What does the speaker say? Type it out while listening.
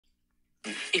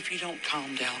If you don't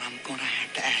calm down, I'm going to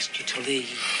have to ask you to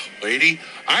leave. Lady,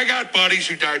 I got buddies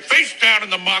who died face down in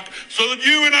the muck so that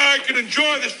you and I can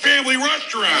enjoy this family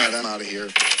restaurant. All right, I'm out of here.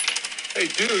 Hey,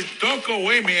 dude, don't go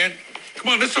away, man.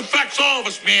 Come on, this affects all of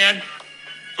us, man.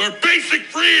 It's our basic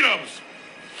freedoms.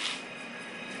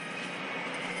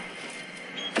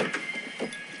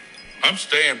 I'm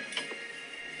staying.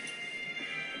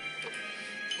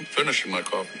 I'm finishing my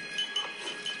coffee.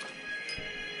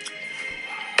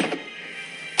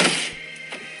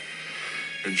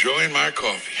 Enjoying my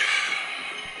coffee.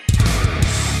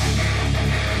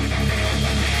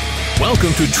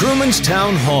 Welcome to Truman's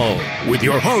Town Hall with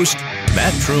your host,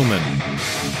 Matt Truman.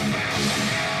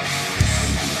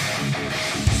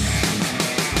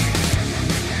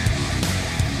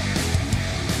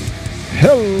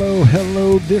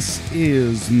 Hello, this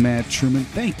is Matt Truman.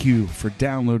 Thank you for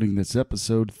downloading this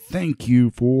episode. Thank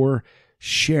you for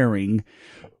sharing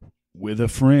with a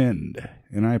friend.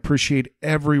 And I appreciate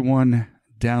everyone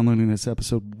downloading this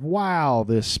episode. Wow,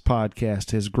 this podcast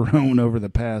has grown over the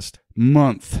past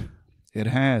month. It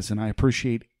has, and I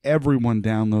appreciate everyone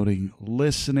downloading,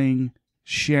 listening,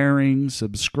 sharing,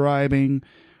 subscribing.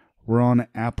 We're on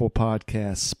Apple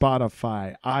Podcasts,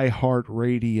 Spotify,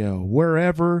 iHeartRadio,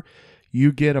 wherever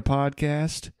you get a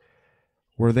podcast,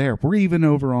 we're there. We're even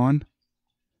over on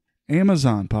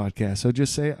Amazon Podcast. So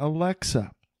just say,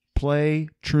 Alexa, play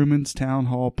Truman's Town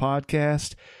Hall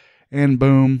podcast, and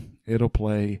boom, it'll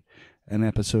play an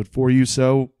episode for you.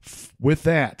 So with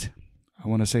that, I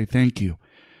want to say thank you.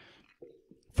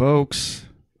 Folks,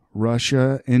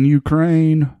 Russia and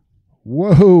Ukraine,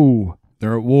 whoa,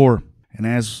 they're at war. And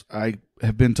as I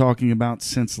have been talking about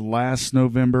since last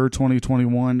November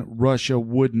 2021, Russia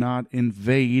would not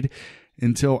invade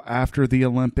until after the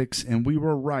Olympics, and we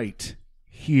were right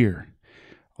here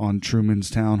on Truman's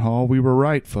Town Hall. We were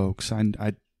right, folks.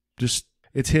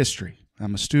 It's history.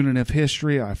 I'm a student of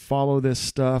history. I follow this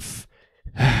stuff.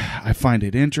 I find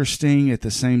it interesting, at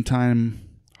the same time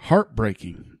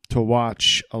heartbreaking to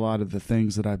watch a lot of the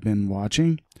things that I've been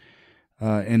watching.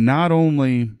 And not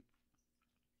only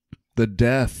the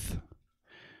death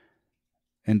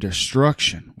and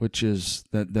destruction, which is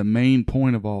the main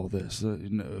point of all this.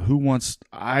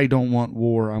 I don't want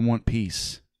war, I want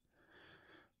peace.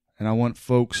 And I want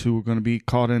folks who are going to be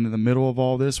caught into the middle of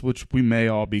all this, which we may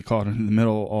all be caught into the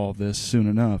middle of all this soon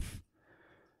enough.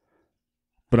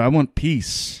 But I want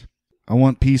peace. I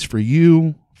want peace for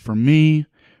you, for me,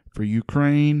 for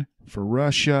Ukraine, for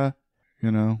Russia,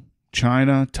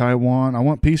 China, Taiwan. I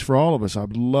want peace for all of us.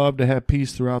 I'd love to have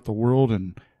peace throughout the world,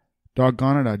 and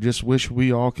doggone it, I just wish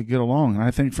we all could get along. And I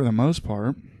think for the most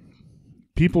part,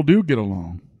 people do get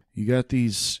along. You got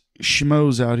these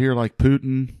schmoes out here like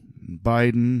Putin and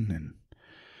Biden and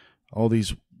all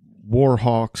these war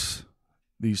hawks,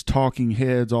 these talking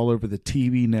heads all over the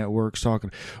TV networks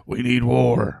talking, we need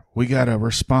war. We got to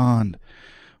respond.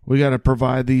 We got to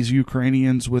provide these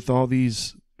Ukrainians with all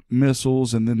these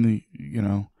missiles, and then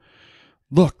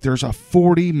look, there's a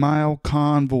 40-mile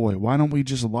convoy. Why don't we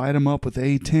just light them up with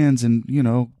A-10s and,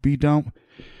 be done?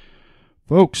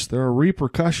 Folks, there are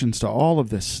repercussions to all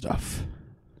of this stuff.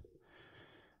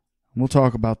 We'll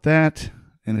talk about that.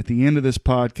 And at the end of this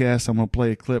podcast, I'm going to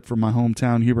play a clip from my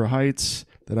hometown, Huber Heights,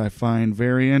 that I find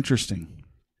very interesting.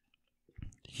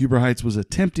 Huber Heights was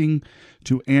attempting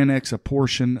to annex a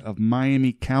portion of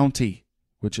Miami County,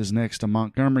 which is next to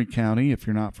Montgomery County, if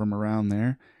you're not from around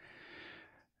there.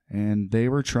 And they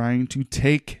were trying to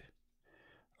take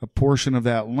a portion of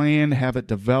that land, have it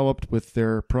developed with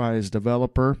their prize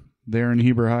developer there in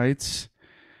Huber Heights.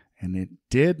 And it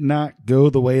did not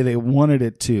go the way they wanted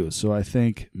it to. So I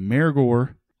think Mayor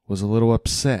Gore was a little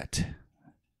upset.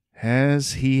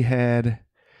 Has he had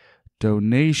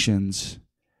donations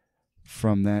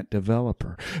from that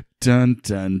developer? Dun,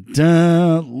 dun,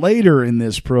 dun. Later in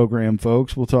this program,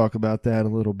 folks, we'll talk about that a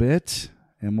little bit.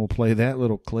 And we'll play that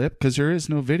little clip because there is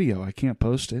no video. I can't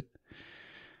post it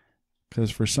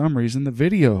because for some reason the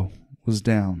video was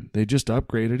down. They just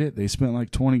upgraded it. They spent like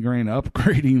 $20,000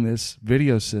 upgrading this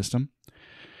video system,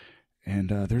 and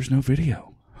there's no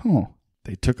video.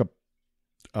 They took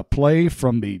a play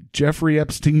from the Jeffrey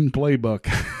Epstein playbook.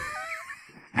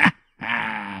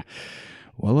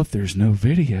 Well, if there's no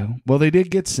video, well, they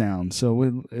did get sound,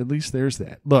 so at least there's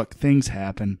that. Look, things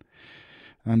happen.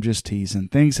 I'm just teasing.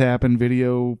 Things happen.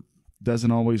 Video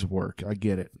doesn't always work. I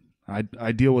get it.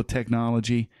 I deal with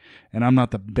technology, and I'm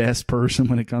not the best person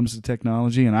when it comes to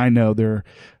technology, and I know there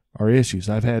are issues.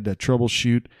 I've had to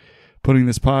troubleshoot putting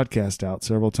this podcast out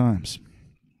several times.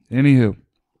 Anywho,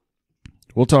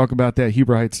 we'll talk about that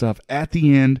Huber Heights stuff at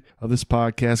the end of this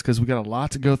podcast because we got a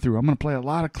lot to go through. I'm going to play a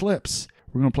lot of clips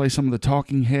We're going to play some of the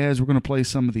talking heads. We're going to play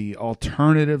some of the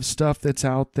alternative stuff that's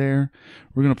out there.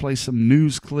 We're going to play some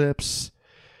news clips.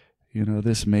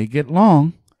 This may get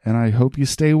long, and I hope you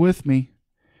stay with me.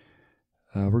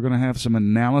 We're going to have some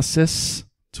analysis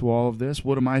to all of this.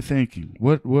 What am I thinking?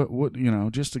 What,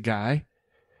 just a guy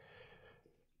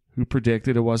who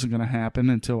predicted it wasn't going to happen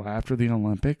until after the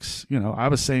Olympics. I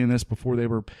was saying this before they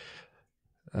were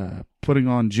putting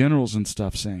on generals and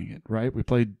stuff saying it, right? We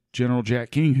played General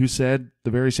Jack King, who said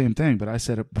the very same thing, but I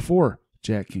said it before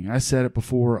Jack King. I said it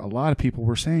before a lot of people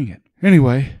were saying it.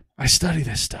 Anyway, I study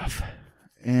this stuff,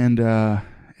 and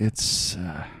it's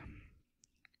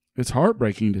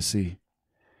heartbreaking to see.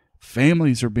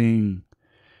 Families are being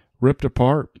ripped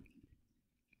apart.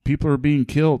 People are being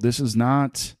killed. This is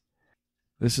not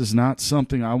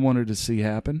something I wanted to see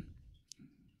happen.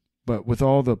 But with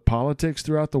all the politics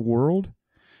throughout the world,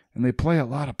 and they play a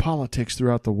lot of politics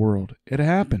throughout the world, it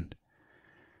happened.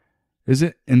 Is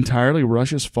it entirely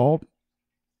Russia's fault?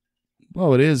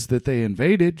 Well, it is that they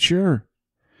invaded, sure.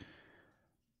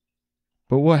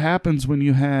 But what happens when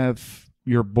you have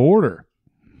your border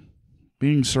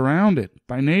being surrounded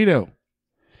by NATO?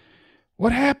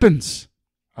 What happens?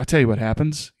 I'll tell you what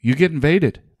happens. You get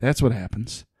invaded. That's what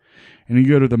happens. And you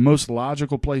go to the most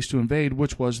logical place to invade,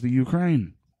 which was the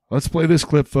Ukraine. Let's play this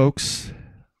clip, folks.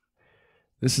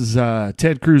 This is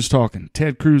Ted Cruz talking.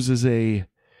 Ted Cruz is a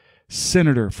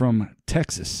senator from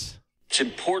Texas. It's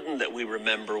important that we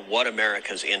remember what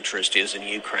America's interest is in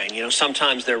Ukraine.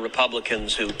 Sometimes there are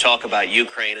Republicans who talk about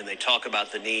Ukraine and they talk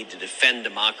about the need to defend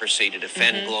democracy, to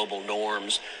defend global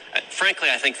norms. Frankly,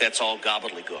 I think that's all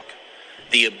gobbledygook.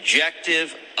 The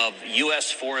objective of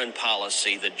U.S. foreign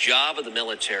policy, the job of the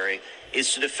military,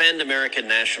 is to defend American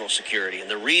national security. And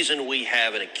the reason we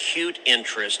have an acute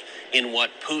interest in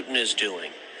what Putin is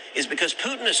doing is because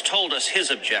Putin has told us his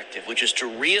objective, which is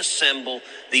to reassemble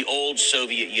the old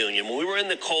Soviet Union. When we were in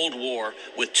the Cold War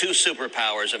with two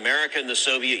superpowers, America and the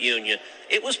Soviet Union,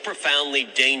 it was profoundly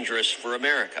dangerous for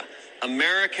America.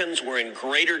 Americans were in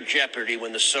greater jeopardy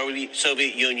when the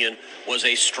Soviet Union was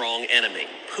a strong enemy.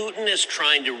 Putin is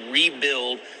trying to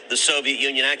rebuild the Soviet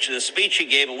Union. Actually, the speech he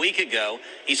gave a week ago,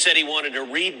 he said he wanted to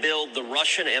rebuild the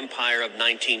Russian Empire of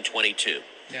 1922.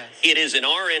 Yes. It is in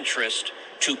our interest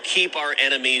to keep our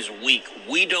enemies weak.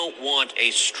 We don't want a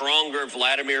stronger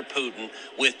Vladimir Putin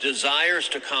with desires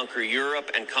to conquer Europe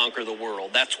and conquer the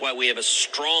world. That's why we have a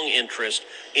strong interest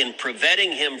in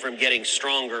preventing him from getting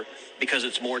stronger, because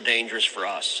it's more dangerous for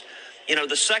us.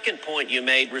 The second point you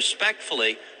made,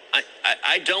 respectfully,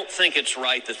 I don't think it's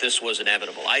right that this was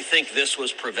inevitable. I think this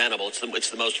was preventable.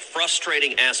 It's the most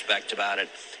frustrating aspect about it,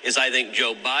 is I think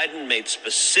Joe Biden made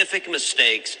specific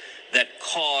mistakes that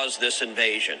caused this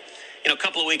invasion. A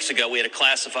couple of weeks ago, we had a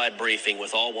classified briefing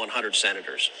with all 100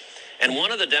 senators. And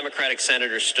one of the Democratic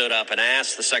senators stood up and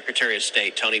asked the Secretary of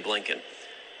State, Tony Blinken,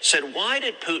 said, why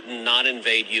did Putin not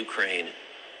invade Ukraine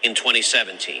in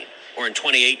 2017 or in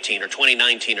 2018 or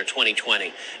 2019 or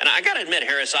 2020? And I got to admit,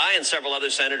 Harris, I and several other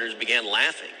senators began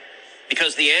laughing,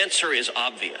 because the answer is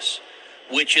obvious,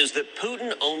 which is that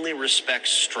Putin only respects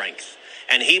strength.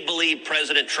 And he believed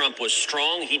President Trump was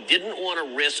strong. He didn't want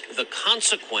to risk the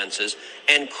consequences.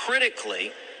 And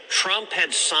critically, Trump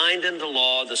had signed into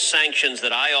law the sanctions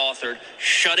that I authored,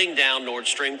 shutting down Nord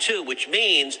Stream 2, which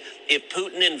means if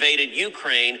Putin invaded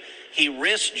Ukraine, he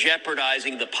risked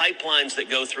jeopardizing the pipelines that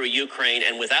go through Ukraine.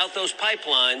 And without those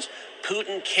pipelines,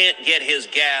 Putin can't get his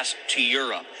gas to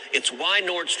Europe. It's why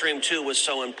Nord Stream 2 was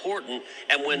so important.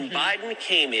 And when Biden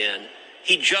came in,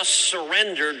 he just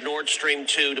surrendered Nord Stream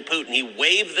 2 to Putin. He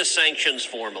waived the sanctions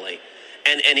formally.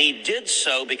 And he did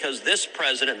so because this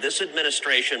president, this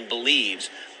administration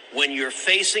believes when you're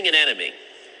facing an enemy,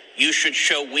 you should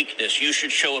show weakness. You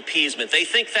should show appeasement. They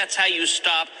think that's how you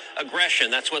stop aggression.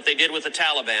 That's what they did with the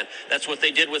Taliban. That's what they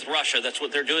did with Russia. That's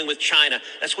what they're doing with China.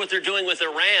 That's what they're doing with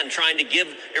Iran, trying to give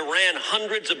Iran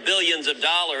hundreds of billions of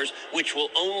dollars, which will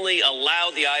only allow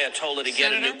the Ayatollah to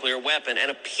get a nuclear weapon. And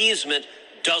appeasement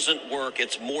doesn't work.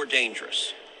 It's more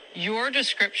dangerous. Your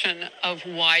description of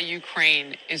why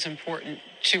Ukraine is important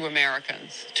to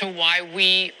Americans, to why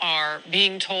we are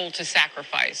being told to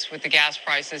sacrifice with the gas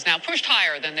prices now pushed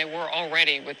higher than they were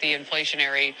already with the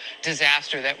inflationary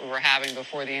disaster that we were having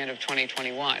before the end of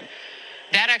 2021.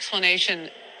 That explanation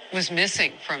was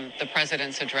missing from the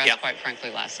president's address, quite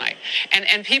frankly, last night.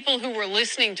 And people who were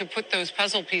listening to put those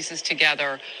puzzle pieces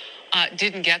together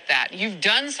didn't get that. You've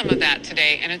done some of that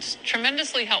today, and it's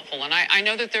tremendously helpful. And I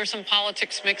know that there's some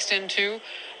politics mixed in too,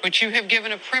 but you have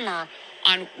given a primer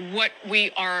on what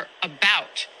we are about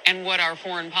about and what our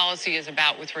foreign policy is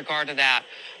about with regard to that.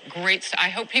 I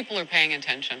hope people are paying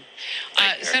attention.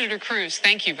 Senator Cruz,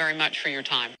 thank you very much for your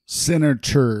time.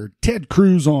 Senator Ted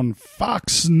Cruz on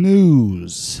Fox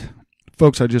News.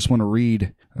 Folks, I just want to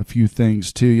read a few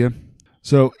things to you.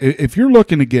 So if you're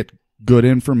looking to get good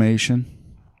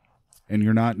information and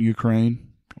you're not in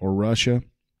Ukraine or Russia,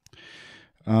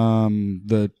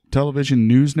 the television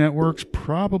news networks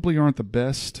probably aren't the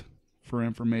best for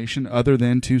information other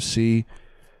than to see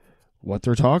what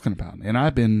they're talking about. And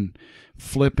I've been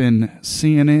flipping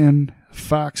CNN,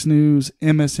 Fox News,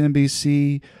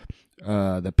 MSNBC,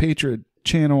 the Patriot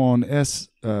Channel on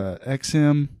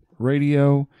XM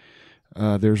radio.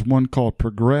 There's one called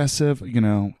Progressive,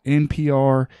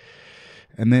 NPR.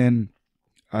 And then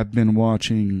I've been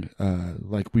watching,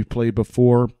 like we played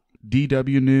before,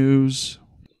 DW News,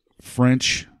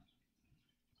 French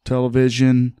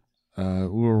television.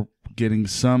 We're getting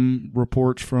some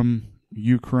reports from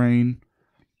Ukraine.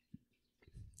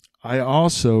 I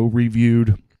also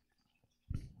reviewed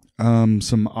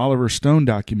some Oliver Stone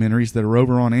documentaries that are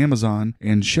over on Amazon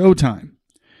and Showtime.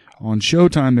 On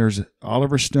Showtime, there's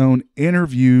Oliver Stone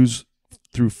interviews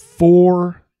through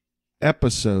 4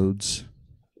 episodes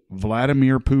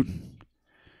Vladimir Putin.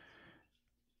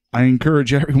 I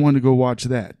encourage everyone to go watch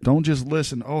that. Don't just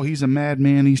listen, oh, he's a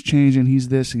madman, he's changing, he's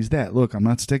this, he's that. Look, I'm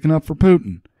not sticking up for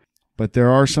Putin, but there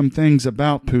are some things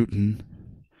about Putin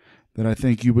that I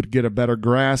think you would get a better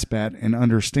grasp at and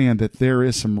understand that there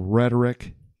is some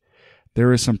rhetoric,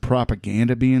 there is some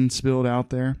propaganda being spilled out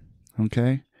there,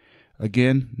 okay?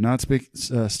 Again, not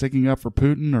sticking up for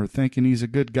Putin or thinking he's a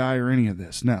good guy or any of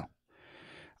this. No.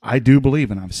 I do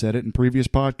believe, and I've said it in previous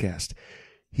podcasts,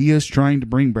 he is trying to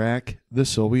bring back the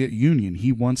Soviet Union.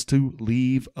 He wants to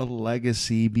leave a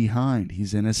legacy behind.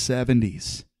 He's in his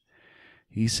 70s.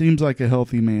 He seems like a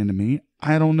healthy man to me.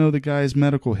 I don't know the guy's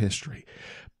medical history,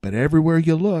 but everywhere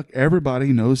you look,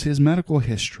 everybody knows his medical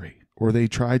history, or they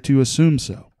try to assume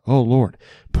so. Oh, Lord,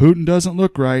 Putin doesn't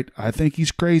look right. I think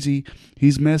he's crazy.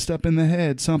 He's messed up in the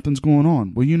head. Something's going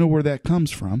on. Well, you know where that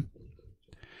comes from.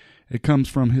 It comes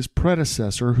from his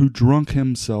predecessor who drunk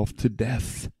himself to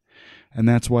death, and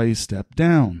that's why he stepped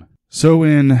down. So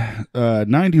in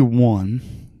 91,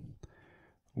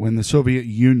 when the Soviet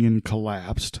Union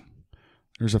collapsed,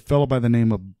 there's a fellow by the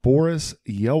name of Boris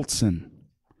Yeltsin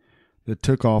that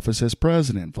took office as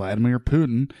president. Vladimir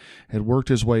Putin had worked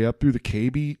his way up through the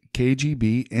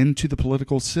KGB into the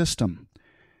political system.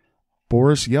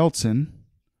 Boris Yeltsin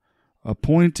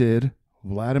appointed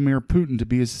Vladimir Putin to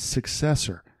be his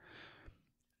successor.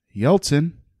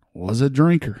 Yeltsin was a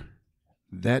drinker.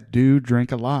 That dude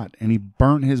drank a lot, and he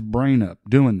burnt his brain up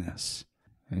doing this.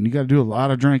 And you got to do a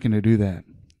lot of drinking to do that.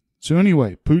 So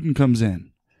anyway, Putin comes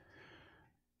in.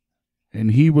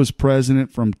 And he was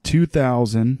president from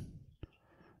 2000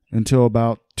 until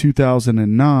about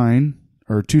 2009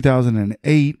 or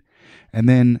 2008. And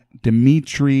then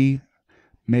Dmitry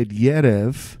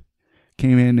Medvedev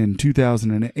came in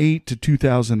 2008 to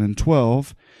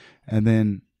 2012. And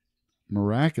then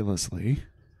miraculously,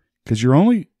 because you're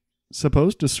only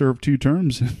supposed to serve 2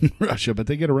 terms in Russia, but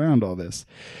they get around all this.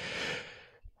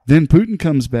 Then Putin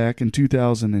comes back in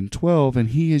 2012, and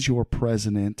he is your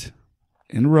president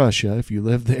in Russia, if you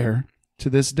live there, to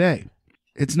this day.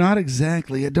 It's not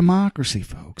exactly a democracy,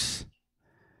 folks,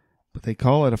 but they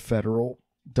call it a federal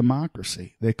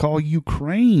democracy. They call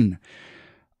Ukraine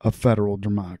a federal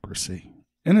democracy,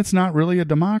 and it's not really a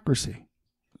democracy.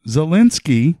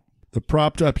 Zelensky, the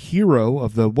propped-up hero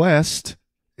of the West,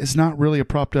 is not really a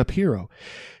propped-up hero.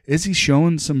 Is he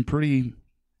showing some pretty...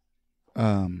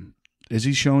 is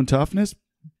he showing toughness?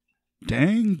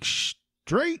 Dang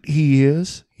straight he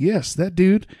is. Yes, that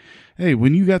dude. Hey,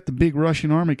 when you got the big Russian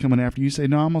army coming after you, say,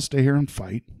 no, I'm going to stay here and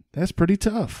fight. That's pretty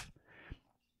tough.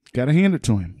 Got to hand it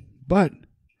to him. But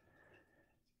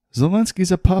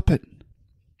Zelensky's a puppet.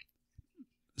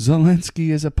 Zelensky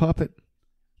is a puppet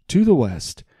to the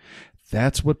West.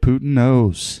 That's what Putin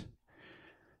knows.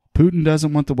 Putin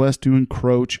doesn't want the West to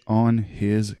encroach on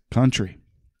his country.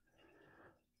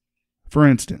 For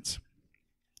instance,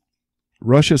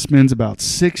 Russia spends about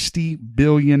 $60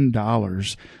 billion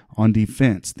on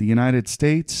defense. The United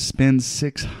States spends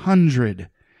 $600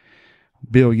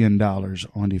 billion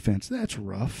on defense. That's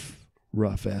rough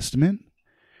estimate,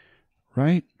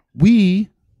 right? We,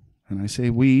 and I say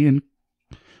we in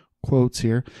quotes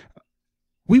here,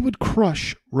 we would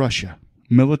crush Russia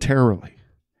militarily,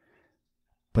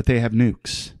 but they have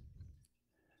nukes.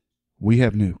 We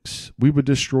have nukes. We would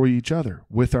destroy each other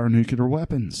with our nuclear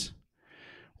weapons.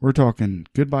 We're talking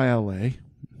goodbye LA,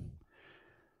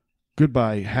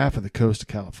 Goodbye half of the coast of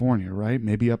California, right?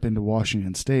 Maybe up into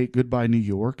Washington State. Goodbye New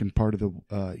York and part of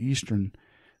the eastern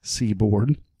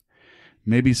seaboard.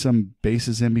 Maybe some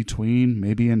bases in between.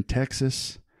 Maybe in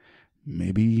Texas.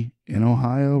 Maybe in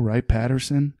Ohio, right?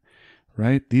 Patterson,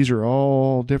 right? These are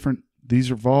all different. These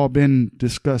have all been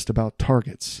discussed about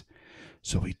targets.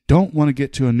 So we don't want to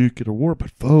get to a nuclear war.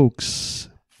 But folks,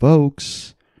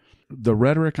 the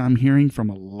rhetoric I'm hearing from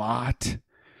a lot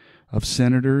of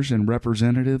senators and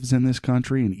representatives in this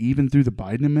country, and even through the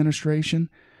Biden administration,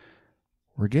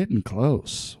 we're getting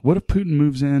close. What if Putin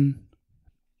moves in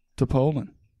to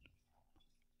Poland?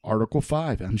 Article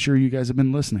 5. I'm sure you guys have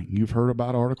been listening. You've heard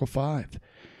about Article 5.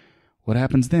 What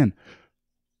happens then?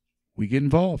 We get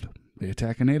involved. They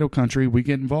attack a NATO country. We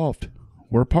get involved.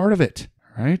 We're part of it,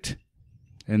 right?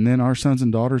 And then our sons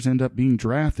and daughters end up being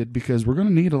drafted because we're going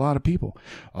to need a lot of people.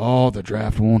 Oh, the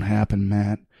draft won't happen,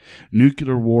 Matt.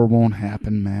 Nuclear war won't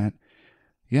happen, Matt.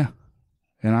 Yeah.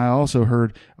 And I also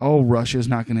heard, oh, Russia's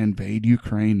not going to invade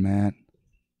Ukraine, Matt.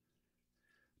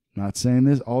 Not saying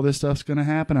this, all this stuff's going to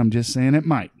happen. I'm just saying it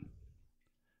might.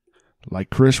 Like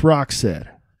Chris Rock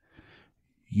said,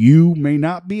 you may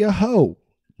not be a hoe,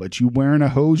 but you wearing a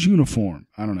hoe's uniform.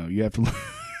 I don't know. You have to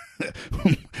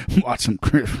watch some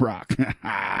Chris Rock.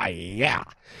 Yeah.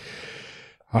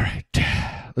 All right.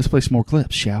 Let's play some more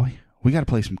clips, shall we? We got to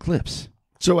play some clips.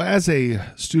 So as a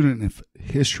student of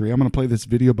history, I'm going to play this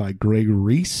video by Greg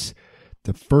Reese.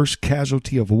 The first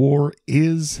casualty of war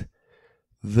is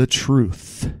the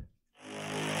truth.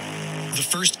 The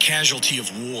first casualty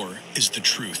of war is the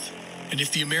truth. And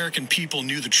if the American people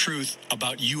knew the truth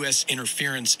about U.S.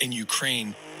 interference in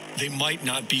Ukraine, they might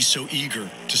not be so eager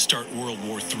to start World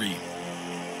War III.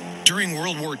 During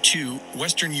World War II,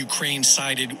 Western Ukraine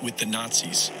sided with the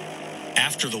Nazis.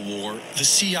 After the war, the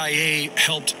CIA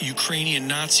helped Ukrainian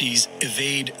Nazis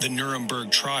evade the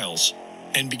Nuremberg trials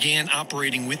and began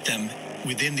operating with them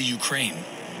within the Ukraine.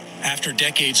 After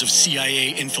decades of CIA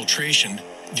infiltration,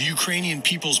 the Ukrainian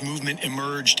People's Movement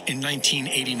emerged in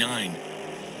 1989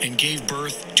 and gave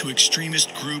birth to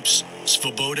extremist groups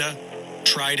Svoboda,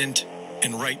 Trident,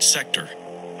 and Right Sector,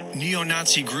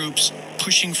 neo-Nazi groups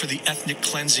pushing for the ethnic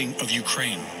cleansing of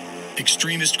Ukraine,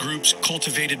 extremist groups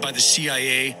cultivated by the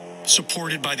CIA,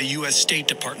 supported by the U.S. State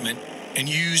Department, and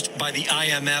used by the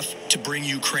IMF to bring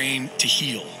Ukraine to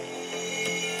heel.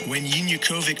 When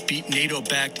Yanukovych beat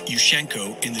NATO-backed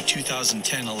Yushchenko in the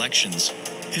 2010 elections,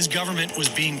 his government was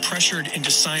being pressured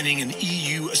into signing an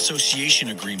EU association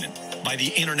agreement by the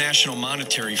International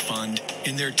Monetary Fund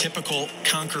in their typical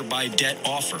conquer-by-debt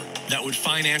offer that would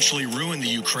financially ruin the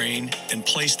Ukraine and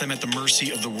place them at the mercy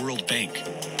of the World Bank.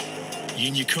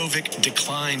 Yanukovych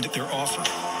declined their offer.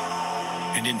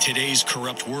 And in today's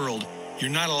corrupt world, you're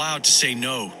not allowed to say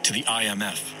no to the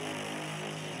IMF.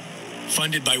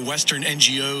 Funded by Western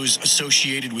NGOs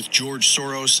associated with George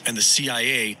Soros and the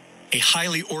CIA, a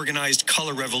highly organized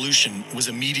color revolution was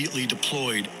immediately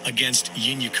deployed against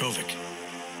Yanukovych.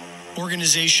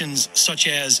 Organizations such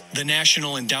as the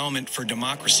National Endowment for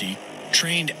Democracy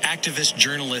trained activist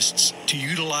journalists to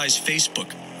utilize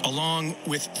Facebook, along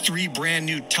with 3 brand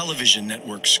new television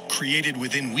networks created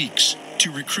within weeks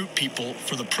to recruit people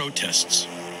for the protests.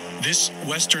 This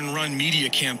Western-run media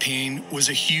campaign was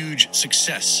a huge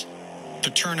success.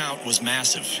 The turnout was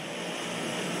massive.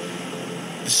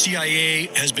 The CIA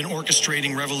has been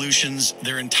orchestrating revolutions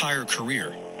their entire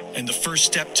career, and the first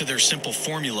step to their simple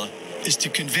formula is to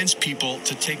convince people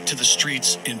to take to the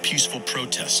streets in peaceful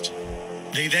protest.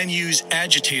 They then use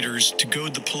agitators to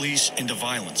goad the police into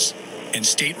violence, and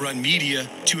state-run media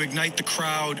to ignite the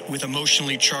crowd with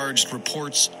emotionally charged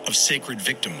reports of sacred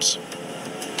victims.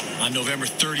 On November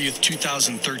 30th,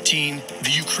 2013,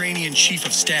 the Ukrainian Chief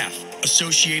of Staff,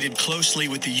 associated closely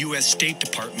with the U.S. State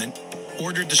Department,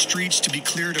 ordered the streets to be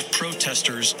cleared of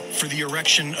protesters for the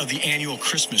erection of the annual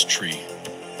Christmas tree.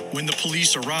 When the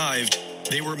police arrived,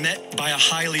 they were met by a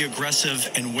highly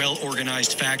aggressive and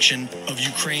well-organized faction of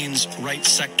Ukraine's Right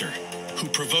Sector, who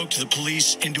provoked the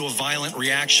police into a violent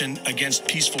reaction against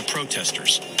peaceful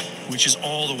protesters, which is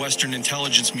all the Western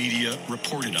intelligence media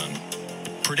reported on.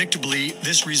 Predictably,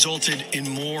 this resulted in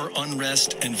more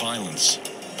unrest and violence,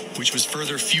 which was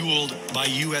further fueled by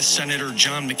U.S. Senator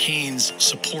John McCain's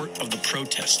support of the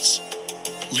protests.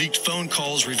 Leaked phone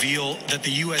calls reveal that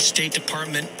the U.S. State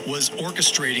Department was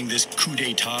orchestrating this coup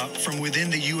d'etat from within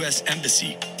the U.S.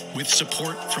 Embassy, with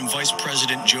support from Vice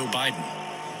President Joe Biden.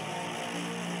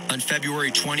 On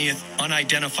February 20th,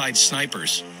 unidentified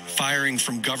snipers, firing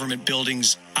from government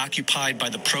buildings occupied by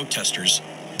the protesters,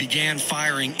 began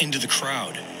firing into the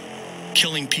crowd,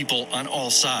 killing people on all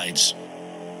sides.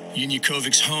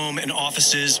 Yanukovych's home and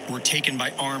offices were taken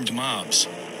by armed mobs,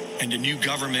 and a new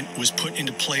government was put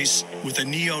into place with a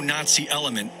neo-Nazi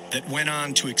element that went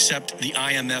on to accept the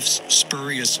IMF's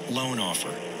spurious loan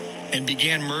offer and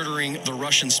began murdering the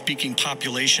Russian-speaking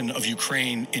population of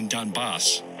Ukraine in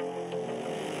Donbass.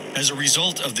 As a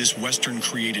result of this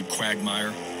Western-created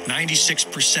quagmire,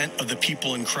 96% of the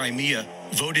people in Crimea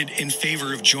voted in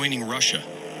favor of joining Russia.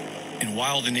 And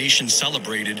while the nation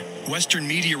celebrated, Western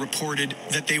media reported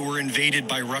that they were invaded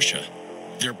by Russia.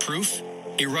 Their proof?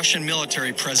 A Russian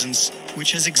military presence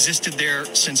which has existed there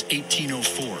since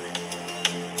 1804.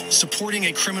 Supporting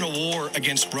a criminal war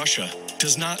against Russia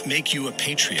does not make you a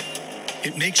patriot.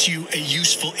 It makes you a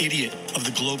useful idiot of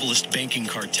the globalist banking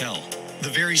cartel. The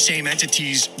very same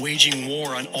entities waging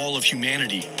war on all of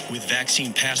humanity with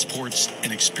vaccine passports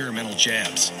and experimental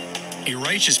jabs. A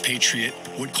righteous patriot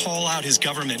would call out his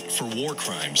government for war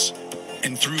crimes.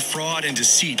 And through fraud and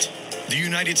deceit, the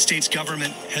United States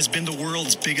government has been the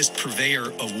world's biggest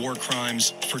purveyor of war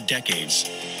crimes for decades.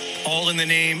 All in the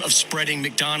name of spreading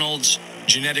McDonald's,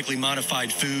 genetically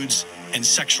modified foods, and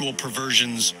sexual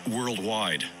perversions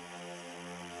worldwide.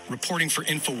 Reporting for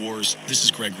InfoWars, this is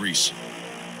Greg Reese.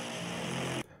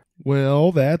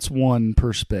 Well, that's one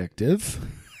perspective.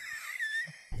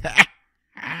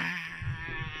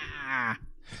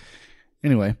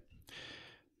 Anyway,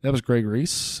 that was Greg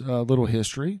Reese. A little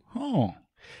history. Oh,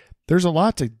 there's a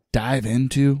lot to dive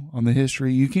into on the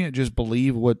history. You can't just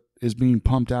believe what is being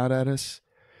pumped out at us.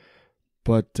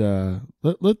 But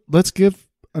let's give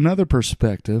another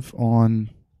perspective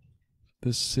on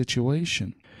this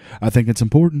situation. I think it's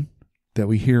important that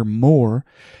we hear more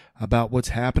about what's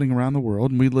happening around the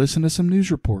world, and we listen to some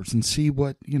news reports and see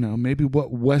what, maybe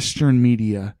what Western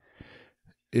media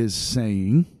is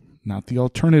saying, not the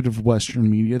alternative Western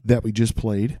media that we just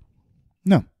played.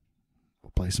 No,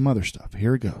 we'll play some other stuff.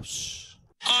 Here it goes.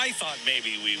 I thought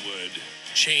maybe we would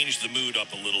change the mood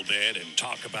up a little bit and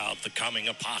talk about the coming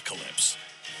apocalypse.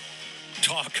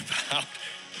 Talk about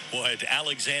what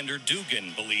Alexander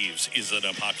Dugin believes is an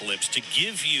apocalypse, to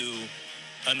give you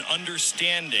an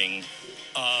understanding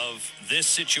of this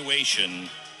situation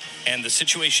and the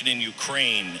situation in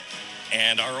Ukraine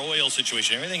and our oil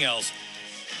situation, everything else.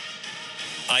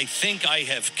 I think I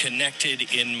have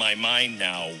connected in my mind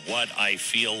now what I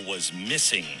feel was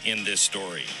missing in this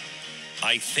story.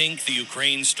 I think the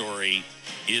Ukraine story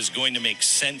is going to make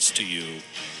sense to you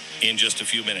in just a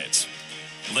few minutes.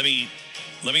 Let me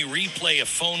replay a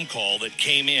phone call that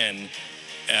came in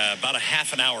about a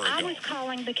half an hour ago. I was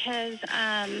calling because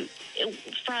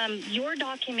from your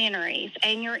documentaries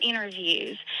and your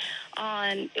interviews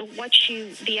on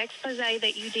the expose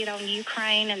that you did on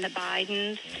Ukraine and the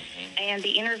Bidens, and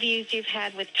the interviews you've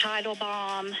had with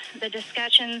Teitelbaum, the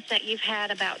discussions that you've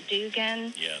had about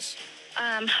Dugin. Yes.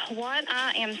 What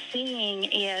I am seeing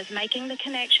is making the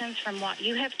connections from what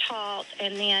you have taught,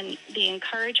 and then the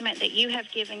encouragement that you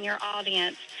have given your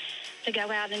audience to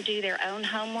go out and do their own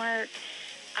homework.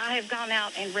 I have gone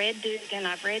out and read Dugin.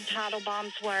 I've read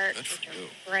Teitelbaum's work, which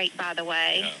are great, by the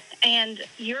way. Yeah. And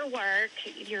your work,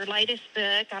 your latest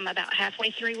book, I'm about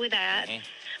halfway through with that.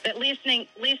 But listening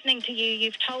to you,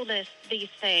 you've told us these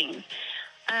things.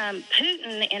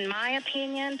 Putin, in my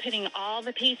opinion, putting all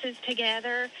the pieces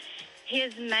together,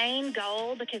 his main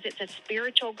goal, because it's a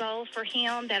spiritual goal for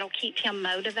him that'll keep him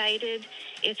motivated,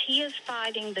 is he is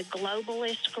fighting the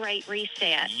globalist Great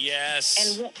Reset.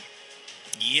 Yes.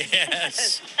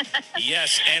 Yes.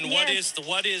 Yes. And yes.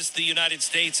 What is the United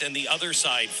States and the other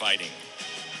side fighting?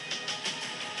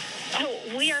 Oh,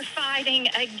 we are fighting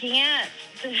against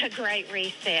the Great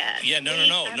Reset. Yeah,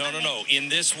 no. In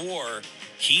this war,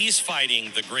 he's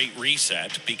fighting the Great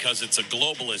Reset because it's a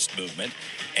globalist movement,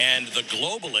 and the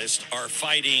globalists are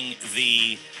fighting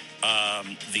the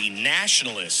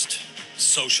nationalist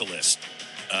socialist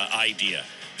idea,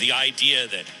 the idea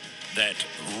that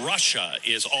Russia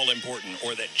is all important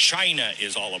or that China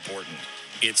is all important.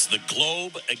 It's the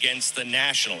globe against the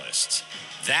nationalists.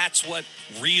 That's what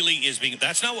really is being,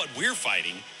 that's not what we're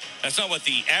fighting. That's not what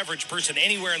the average person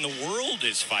anywhere in the world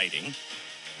is fighting.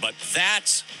 But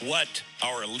that's what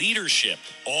our leadership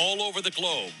all over the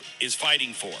globe is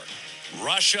fighting for.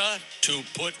 Russia to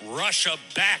put Russia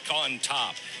back on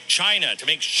top. China to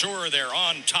make sure they're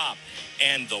on top.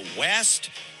 And the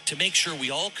West to make sure we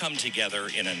all come together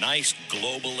in a nice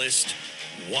globalist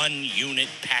one-unit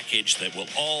package that will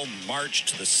all march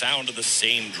to the sound of the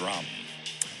same drum.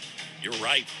 You're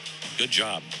right. Good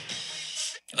job.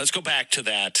 Let's go back to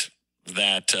that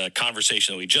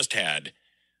conversation that we just had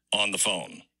on the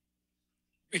phone.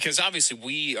 Because obviously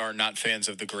we are not fans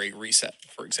of the Great Reset,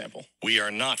 for example. We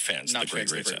are not fans of the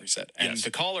Great Reset. And yes.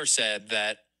 The caller said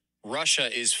that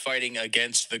Russia is fighting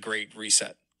against the Great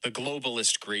Reset. The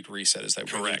globalist Great Reset, is that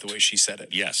Correct. the way she said it?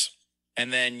 Yes.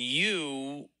 And then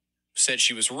you said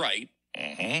she was right.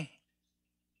 Mm-hmm.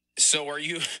 So are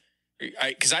you...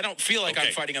 Because I don't feel like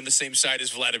I'm fighting on the same side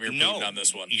as Vladimir Putin on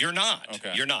this one. You're not.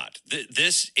 Okay. You're not.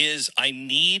 This is, I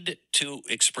need to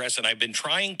express, and I've been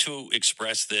trying to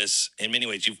express this in many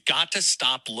ways. You've got to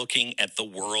stop looking at the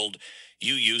world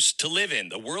you used to live in,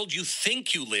 the world you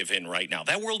think you live in right now.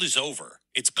 That world is over.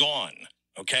 It's gone.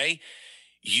 Okay?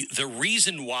 The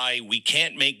reason why we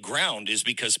can't make ground is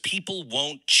because people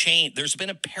won't change. There's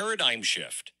been a paradigm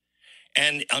shift.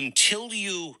 And until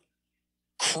you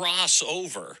cross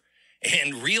over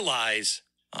and realize,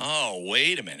 oh,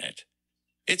 wait a minute,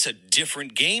 it's a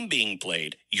different game being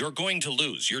played, you're going to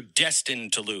lose. You're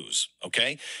destined to lose,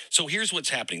 okay? So here's what's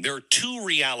happening. There are two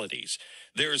realities.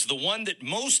 There's the one that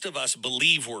most of us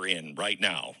believe we're in right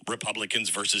now, Republicans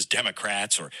versus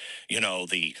Democrats, or,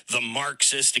 the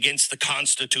Marxist against the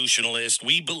constitutionalist.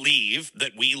 We believe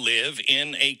that we live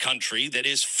in a country that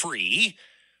is free,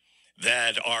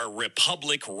 that our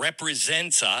republic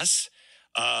represents us,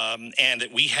 and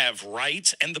that we have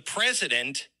rights, and the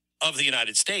president of the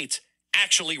United States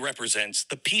actually represents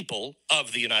the people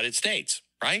of the United States,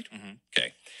 right? Mm-hmm.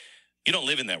 Okay. You don't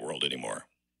live in that world anymore.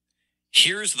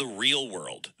 Here's the real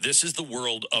world. This is the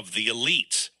world of the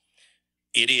elites.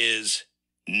 It is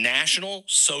National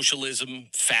Socialism,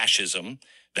 fascism.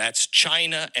 That's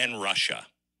China and Russia,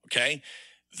 okay?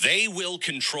 They will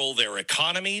control their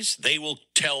economies. They will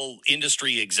tell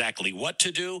industry exactly what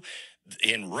to do.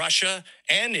 In Russia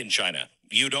and in China,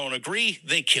 you don't agree,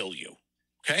 they kill you,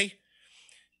 okay?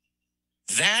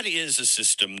 That is a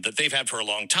system that they've had for a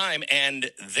long time,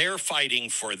 and they're fighting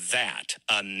for that,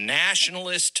 a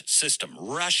nationalist system.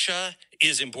 Russia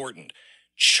is important.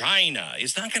 China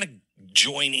is not going to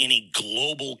join any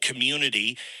global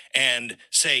community and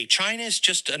say, China is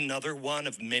just another one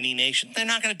of many nations. They're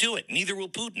not going to do it. Neither will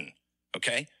Putin,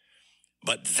 okay?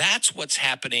 But that's what's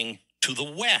happening to the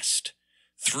West.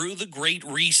 Through the Great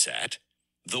Reset,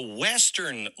 the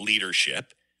Western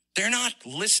leadership, they're not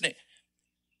listening.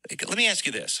 Let me ask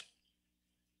you this.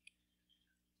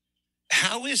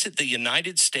 How is it the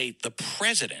United States, the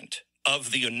president of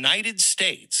the United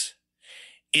States,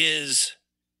 is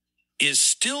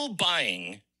still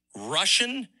buying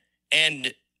Russian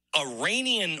and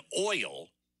Iranian oil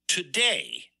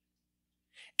today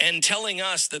and telling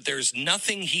us that there's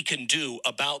nothing he can do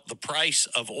about the price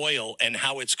of oil and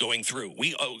how it's going through?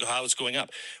 How it's going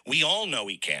up. We all know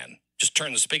he can. Just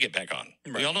turn the spigot back on.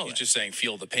 Right. We all know He's that. just saying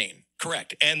feel the pain.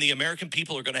 Correct. And the American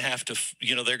people are going to have to,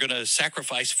 they're going to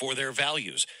sacrifice for their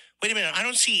values. Wait a minute. I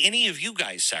don't see any of you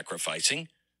guys sacrificing.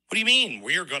 What do you mean?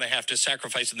 We're going to have to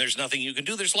sacrifice and there's nothing you can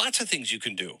do. There's lots of things you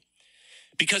can do.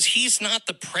 Because he's not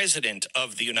the president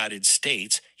of the United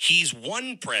States. He's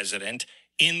one president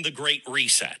in the Great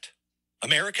Reset.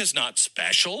 America's not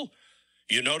special.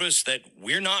 You notice that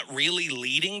we're not really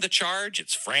leading the charge.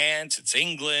 It's France, it's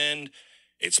England,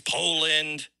 it's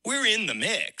Poland. We're in the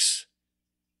mix,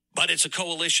 but it's a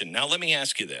coalition. Now, let me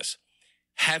ask you this.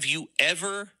 Have you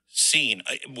ever seen,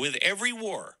 with every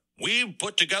war, we've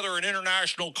put together an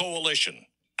international coalition.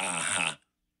 Uh-huh.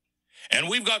 And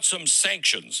we've got some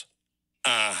sanctions.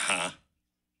 Uh-huh.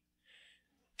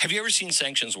 Have you ever seen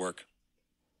sanctions work?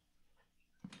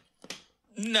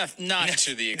 Not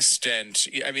to the extent.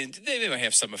 I mean, they might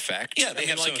have some effect. Yeah, they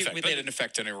have some effect. They had an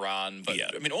effect on Iran, but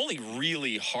I mean, only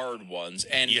really hard ones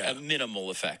and minimal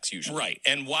effects usually. Right.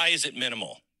 And why is it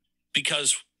minimal?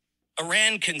 Because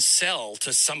Iran can sell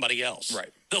to somebody else.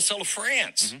 Right. They'll sell to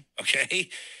France. Mm-hmm. Okay.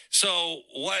 So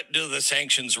what do the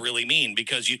sanctions really mean?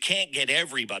 Because you can't get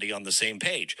everybody on the same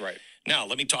page. Right. Now,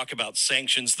 let me talk about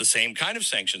sanctions, the same kind of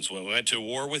sanctions. When we went to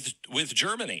war with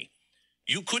Germany,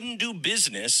 you couldn't do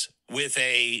business with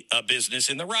a business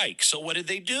in the Reich. So what did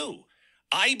they do?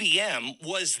 IBM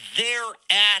was there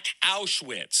at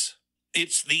Auschwitz.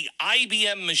 It's the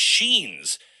IBM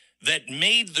machines that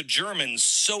made the Germans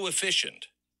so efficient.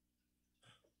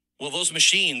 Well, those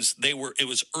machines, it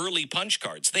was early punch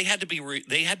cards. They had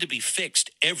to be fixed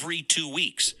every 2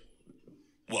 weeks.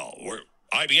 Well,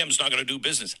 IBM's not going to do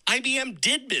business. IBM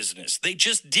did business. They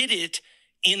just did it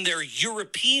in their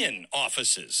European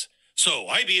offices. So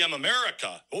IBM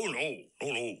America, oh, no,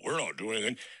 we're not doing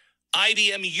anything.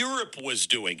 IBM Europe was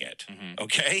doing it,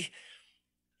 okay?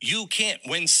 You can't,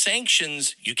 when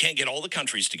sanctions, you can't get all the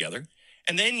countries together,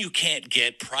 and then you can't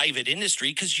get private industry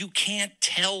because you can't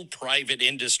tell private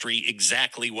industry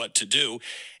exactly what to do,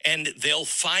 and they'll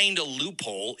find a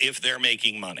loophole if they're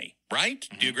making money, right?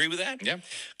 Do you agree with that? Yeah.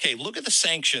 Okay, look at the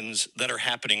sanctions that are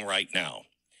happening right now.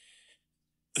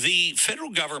 The federal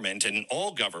government and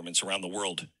all governments around the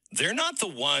world, They're not the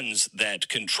ones that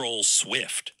control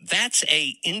SWIFT. That's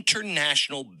a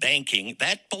international banking.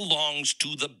 That belongs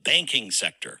to the banking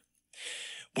sector.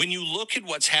 When you look at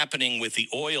what's happening with the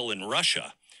oil in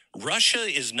Russia, Russia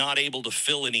is not able to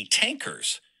fill any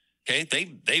tankers. Okay,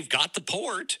 they've got the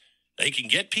port. They can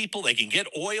get people, they can get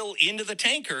oil into the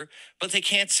tanker, but they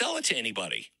can't sell it to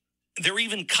anybody. They're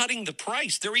even cutting the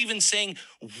price. They're even saying,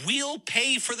 we'll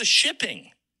pay for the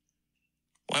shipping.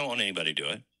 Why won't anybody do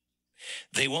it?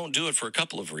 They won't do it for a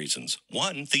couple of reasons.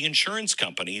 One, the insurance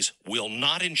companies will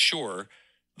not insure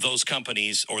those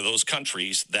companies or those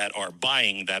countries that are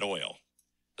buying that oil.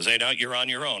 They know you're on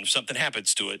your own. If something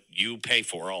happens to it, you pay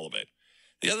for all of it.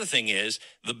 The other thing is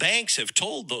the banks have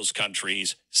told those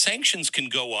countries sanctions can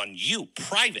go on you,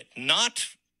 private, not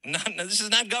this is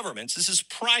not governments, this is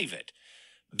private.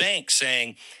 Banks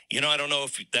saying, I don't know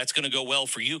if that's going to go well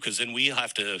for you because then we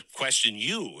have to question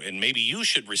you and maybe you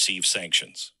should receive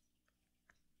sanctions.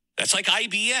 That's like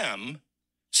IBM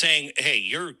saying, hey,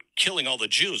 you're killing all the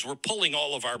Jews. We're pulling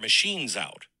all of our machines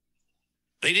out.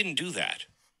 They didn't do that.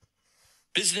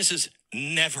 Businesses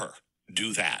never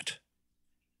do that.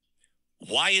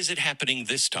 Why is it happening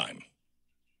this time?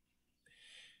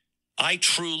 I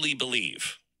truly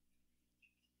believe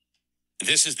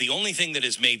this is the only thing that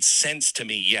has made sense to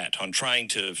me yet on trying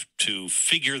to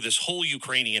figure this whole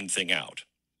Ukrainian thing out.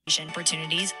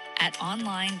 Opportunities at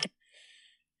online.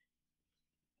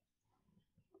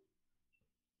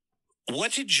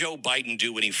 What did Joe Biden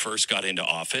do when he first got into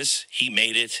office? He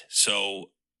made it so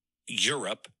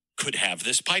Europe could have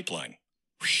this pipeline.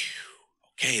 Whew.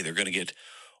 Okay, they're going to get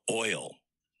oil.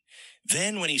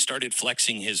 Then when he started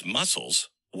flexing his muscles,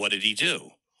 what did he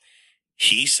do?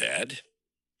 He said,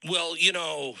 well,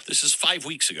 this is 5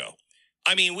 weeks ago.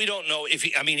 We don't know if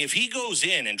he goes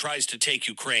in and tries to take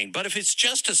Ukraine, but if it's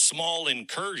just a small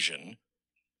incursion,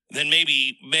 then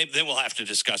maybe then we'll have to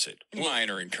discuss it.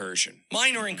 Minor incursion.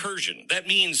 Minor incursion. That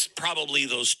means probably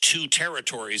those 2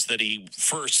 territories that he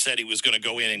first said he was going to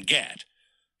go in and get.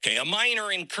 Okay, a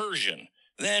minor incursion.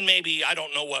 Then maybe I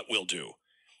don't know what we'll do.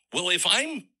 Well, if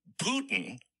I'm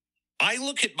Putin, I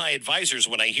look at my advisors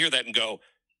when I hear that and go,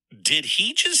 did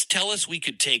he just tell us we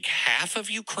could take half of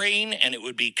Ukraine and it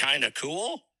would be kind of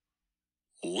cool?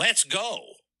 Let's go.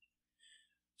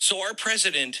 So our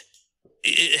president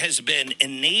has been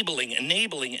enabling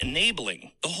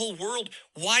the whole world.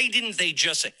 Why didn't they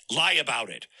just lie about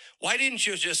it? Why didn't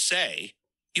you just say,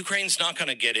 Ukraine's not going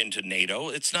to get into NATO.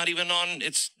 It's not even on,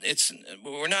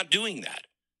 we're not doing that.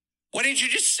 Why didn't you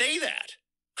just say that?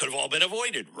 Could have all been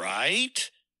avoided, right?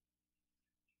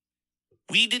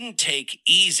 We didn't take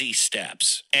easy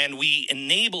steps, and we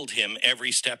enabled him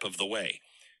every step of the way.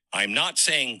 I'm not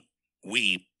saying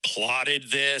we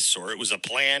plotted this or it was a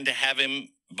plan to have him,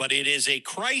 but it is a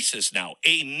crisis now,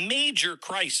 a major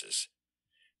crisis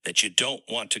that you don't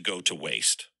want to go to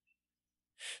waste.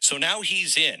 So now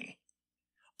he's in.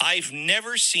 I've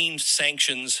never seen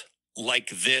sanctions like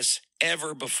this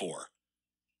ever before.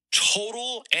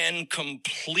 Total and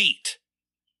complete,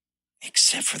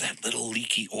 except for that little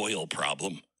leaky oil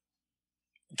problem.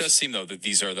 It does seem, though, that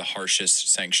these are the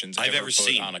harshest sanctions I've ever put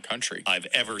seen on a country. I've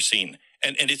ever seen.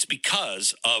 And it's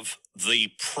because of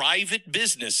the private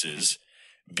businesses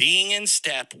being in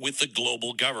step with the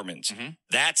global governments. Mm-hmm.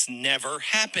 That's never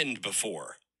happened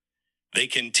before. They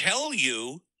can tell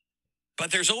you,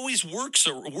 but there's always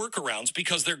workarounds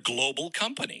because they're global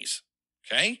companies.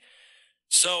 Okay?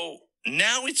 So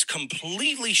now it's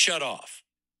completely shut off.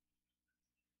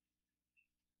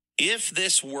 If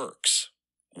this works,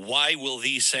 why will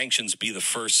these sanctions be the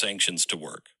first sanctions to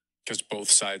work? Because both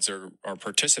sides are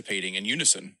participating in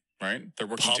unison, right? They're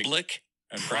working public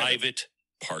and private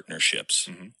partnerships.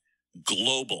 Mm-hmm.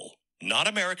 Global, not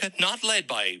America, not led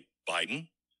by Biden,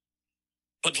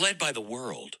 but led by the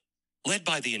world, led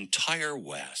by the entire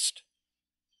West.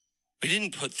 We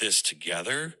didn't put this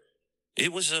together.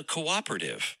 It was a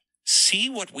cooperative. See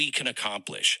what we can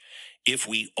accomplish if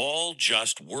we all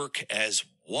just work as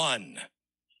one.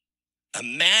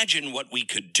 Imagine what we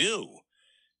could do.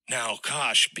 Now,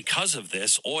 gosh, because of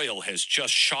this, oil has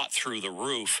just shot through the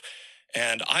roof.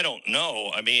 And I don't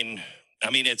know. I mean,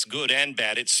 it's good and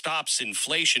bad. It stops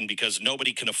inflation because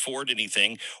nobody can afford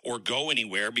anything or go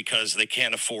anywhere because they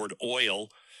can't afford oil.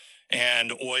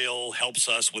 And oil helps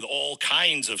us with all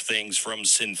kinds of things, from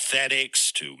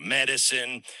synthetics to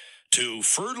medicine to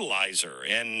fertilizer.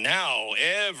 And now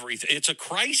everything. It's a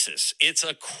crisis. It's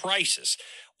a crisis.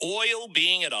 Oil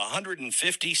being at $150,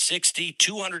 $60,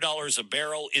 $200 a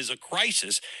barrel is a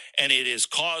crisis, and it has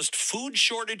caused food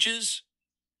shortages.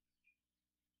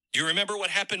 Do you remember what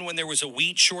happened when there was a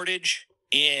wheat shortage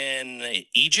in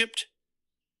Egypt?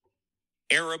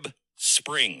 Arab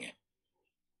spring.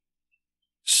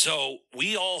 So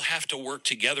we all have to work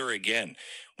together again.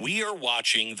 We are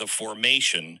watching the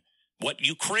formation. What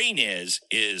Ukraine is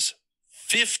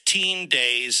 15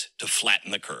 days to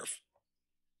flatten the curve.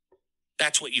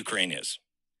 That's what Ukraine is.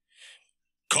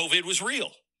 COVID was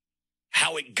real.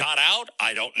 How it got out,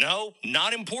 I don't know.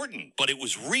 Not important, but it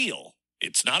was real.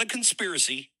 It's not a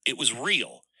conspiracy. It was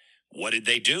real. What did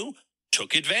they do?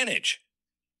 Took advantage.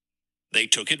 They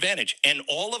took advantage. And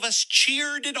all of us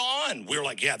cheered it on. We were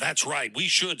like, yeah, that's right. We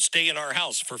should stay in our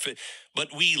house.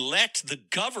 But we let the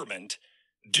government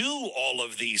do all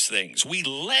of these things. We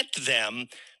let them,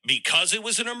 because it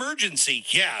was an emergency.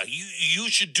 Yeah, you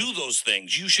should do those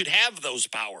things. You should have those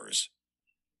powers.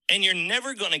 And you're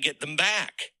never going to get them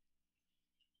back.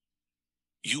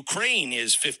 Ukraine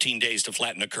is 15 days to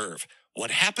flatten a curve.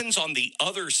 What happens on the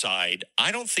other side,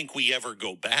 I don't think we ever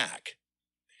go back.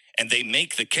 And they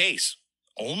make the case.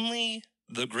 Only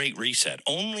the Great Reset,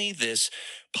 only this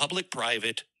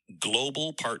public-private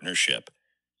global partnership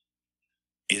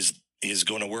is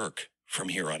going to work from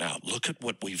here on out. Look at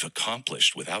what we've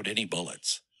accomplished without any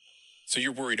bullets. So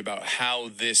you're worried about how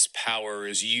this power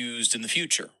is used in the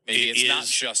future. Maybe it's not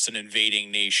just an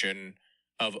invading nation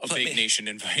of a big nation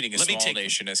invading a small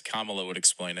nation, as Kamala would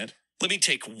explain it. Let me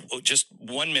take just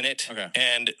 1 minute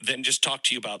and then just talk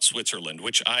to you about Switzerland,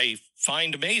 which I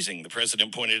find amazing. The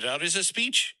president pointed it out as a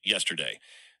speech yesterday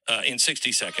in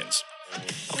 60 seconds.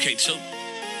 Okay, so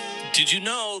did you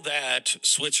know that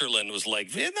Switzerland was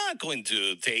like, we're not going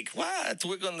to take what?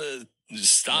 We're going to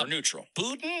stop. We're neutral.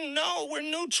 Putin? No, we're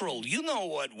neutral. You know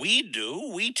what we do.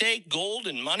 We take gold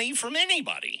and money from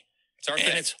anybody. It's our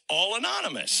thing. It's all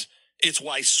anonymous. It's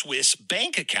why Swiss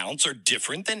bank accounts are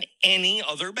different than any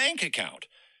other bank account.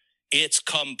 It's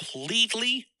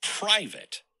completely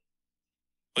private.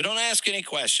 We don't ask any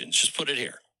questions. Just put it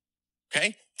here.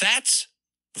 Okay? That's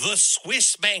the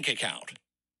Swiss bank account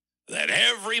that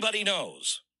everybody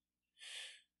knows.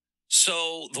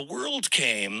 So the world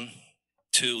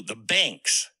the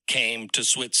banks came to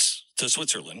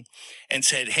Switzerland and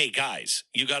said, hey, guys,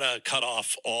 you got to cut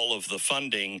off all of the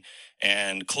funding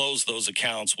and close those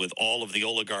accounts with all of the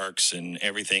oligarchs and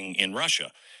everything in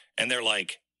Russia. And they're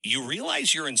like, you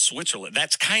realize you're in Switzerland?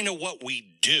 That's kind of what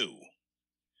we do.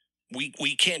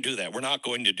 We can't do that. We're not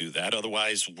going to do that.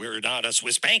 Otherwise, we're not a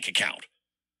Swiss bank account.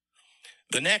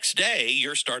 The next day,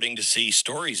 you're starting to see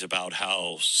stories about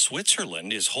how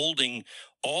Switzerland is holding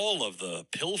all of the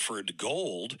pilfered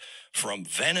gold from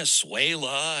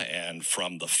Venezuela and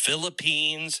from the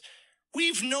Philippines.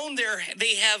 We've known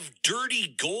they have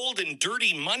dirty gold and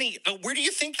dirty money. But where do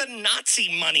you think the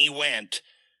Nazi money went?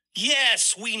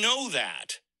 Yes, we know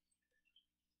that.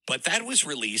 But that was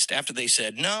released after they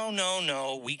said,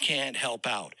 no, we can't help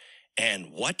out.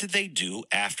 And what did they do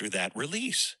after that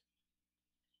release?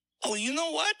 Oh, you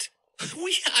know what?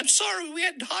 I'm sorry, we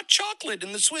had hot chocolate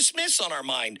and the Swiss Miss on our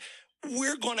mind.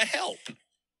 We're going to help.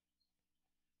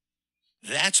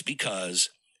 That's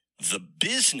because the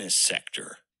business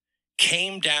sector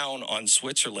came down on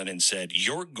Switzerland and said,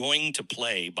 you're going to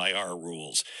play by our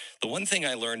rules. The one thing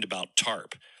I learned about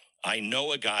TARP, I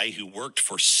know a guy who worked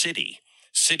for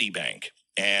Citibank,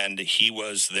 and he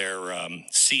was their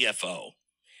CFO.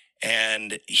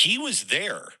 And he was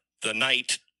there the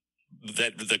night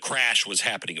that the crash was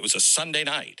happening. It was a Sunday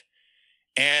night.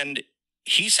 And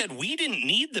he said, we didn't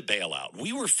need the bailout.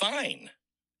 We were fine.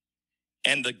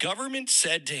 And the government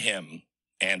said to him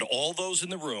and all those in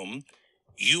the room,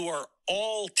 you are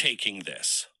all taking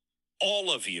this,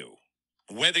 all of you,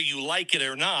 whether you like it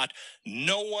or not.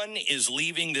 No one is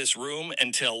leaving this room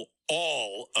until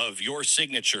all of your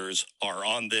signatures are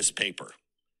on this paper.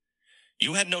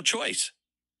 You had no choice.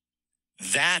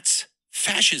 That's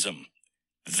fascism.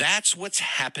 That's what's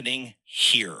happening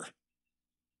here.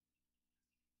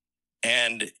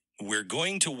 And we're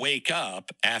going to wake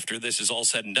up after this is all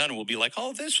said and done. And we'll be like,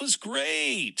 oh, this was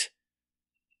great.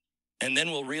 And then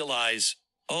we'll realize,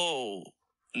 oh,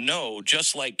 no,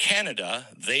 just like Canada,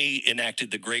 they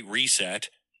enacted the Great Reset,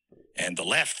 and the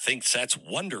left thinks that's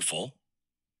wonderful,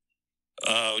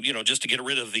 just to get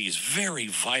rid of these very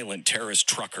violent terrorist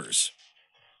truckers.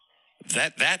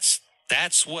 That's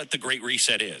what the Great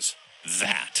Reset is.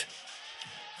 That.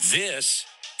 This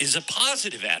is a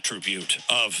positive attribute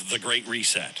of the Great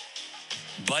Reset.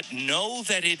 But know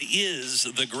that it is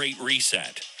the Great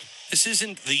Reset. This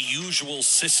isn't the usual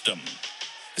system.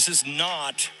 This is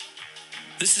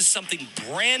something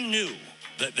brand new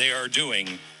that they are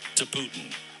doing to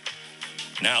Putin.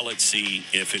 Now let's see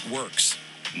if it works.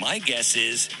 My guess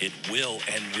is it will,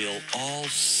 and we'll all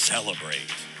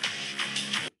celebrate.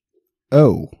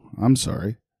 Oh, I'm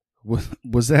sorry.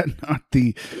 Was that not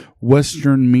the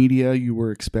Western media you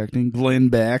were expecting? Glenn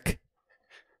Beck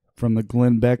from the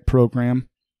Glenn Beck program.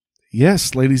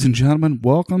 Yes, ladies and gentlemen,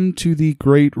 welcome to the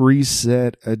Great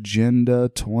Reset Agenda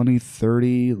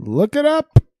 2030. Look it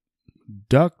up.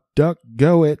 Duck, duck,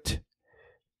 go it.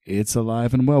 It's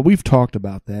alive and well. We've talked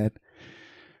about that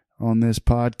on this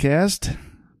podcast,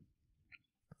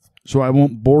 so I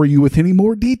won't bore you with any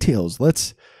more details.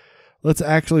 Let's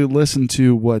actually listen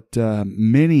to what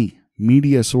many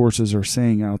media sources are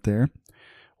saying out there,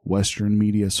 Western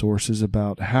media sources,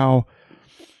 about how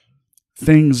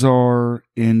things are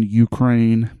in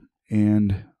Ukraine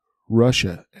and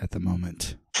Russia at the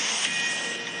moment.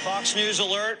 Fox News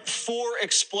alert, 4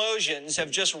 explosions have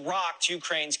just rocked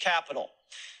Ukraine's capital.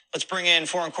 Let's bring in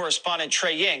foreign correspondent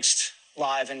Trey Yingst,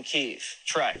 live in Kyiv.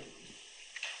 Trey.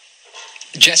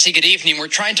 Jesse, good evening. We're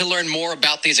trying to learn more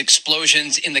about these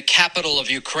explosions in the capital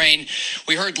of Ukraine.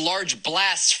 We heard large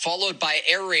blasts followed by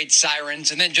air raid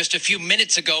sirens, and then just a few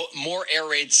minutes ago, more air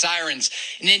raid sirens.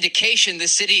 An indication the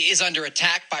city is under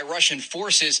attack by Russian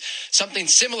forces, something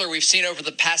similar we've seen over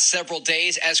the past several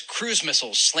days as cruise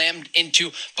missiles slammed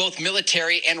into both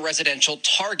military and residential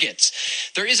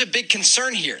targets. There is a big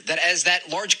concern here that as that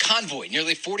large convoy,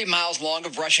 nearly 40 miles long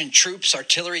of Russian troops,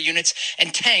 artillery units,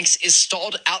 and tanks is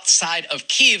stalled outside of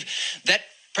Kyiv, that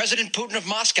President Putin of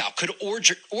Moscow could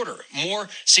order more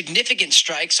significant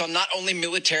strikes on not only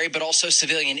military but also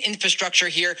civilian infrastructure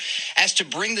here as to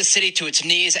bring the city to its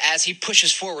knees as he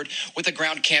pushes forward with a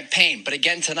ground campaign. But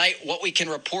again, tonight, what we can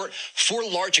report, 4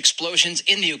 large explosions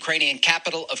in the Ukrainian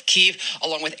capital of Kyiv,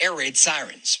 along with air raid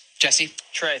sirens. Jesse?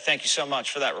 Trey, thank you so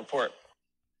much for that report.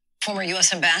 Former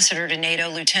U.S. Ambassador to NATO,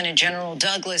 Lieutenant General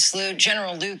Douglas Lute.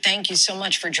 General Lute, thank you so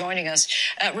much for joining us.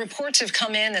 Reports have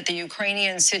come in that the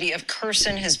Ukrainian city of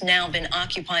Kherson has now been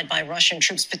occupied by Russian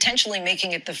troops, potentially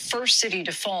making it the first city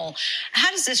to fall.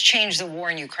 How does this change the war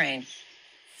in Ukraine?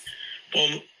 Well,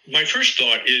 my first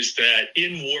thought is that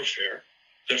in warfare,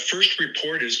 the first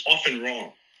report is often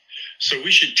wrong. So we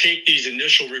should take these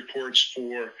initial reports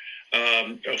for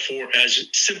as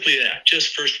simply that,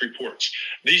 just first reports.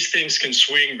 These things can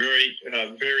swing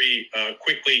very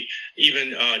quickly,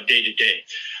 even day to day.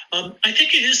 I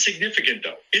think it is significant,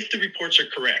 though, if the reports are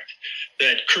correct,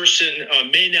 that Kherson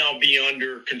may now be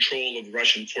under control of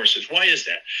Russian forces. Why is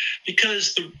that?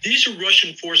 Because these are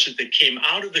Russian forces that came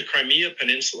out of the Crimea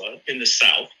Peninsula in the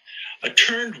south,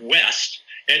 turned west,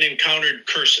 and encountered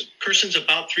Kherson. Kherson's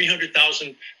about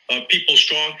 300,000 people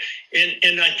strong,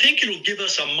 and I think it'll give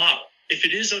us a model. If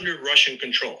it is under Russian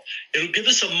control, it'll give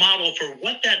us a model for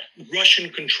what that Russian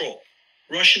control,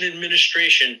 Russian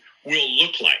administration will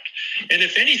look like. And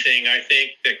if anything, I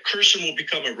think that Kherson will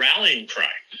become a rallying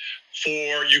cry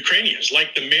for Ukrainians,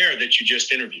 like the mayor that you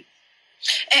just interviewed.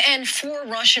 And 4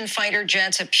 Russian fighter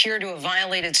jets appear to have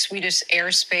violated Swedish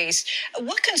airspace.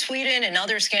 What can Sweden and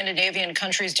other Scandinavian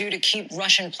countries do to keep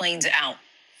Russian planes out?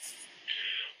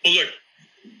 Well, look,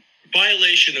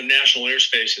 violation of national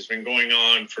airspace has been going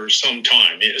on for some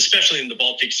time, especially in the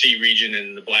Baltic Sea region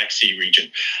and the Black Sea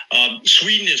region.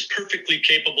 Sweden is perfectly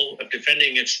capable of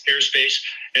defending its airspace,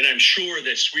 and I'm sure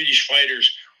that Swedish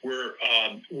fighters were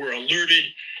alerted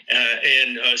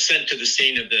and sent to the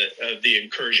scene of the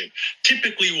incursion.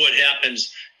 Typically what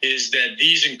happens is that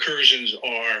these incursions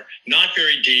are not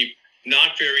very deep,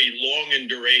 not very long in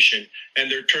duration, and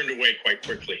they're turned away quite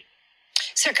quickly.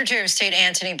 Secretary of State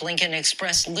Antony Blinken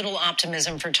expressed little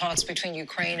optimism for talks between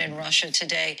Ukraine and Russia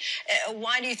today.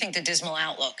 Why do you think the dismal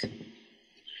outlook?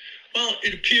 Well,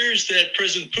 it appears that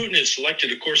President Putin has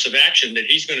selected a course of action that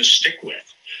he's going to stick with.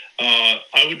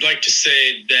 I would like to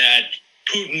say that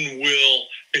Putin will,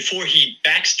 before he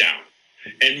backs down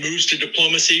and moves to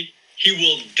diplomacy, he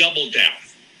will double down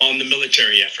on the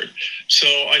military effort. So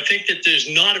I think that there's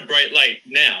not a bright light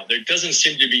now. There doesn't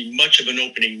seem to be much of an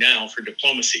opening now for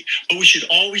diplomacy. But we should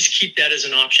always keep that as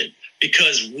an option,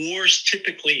 because wars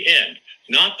typically end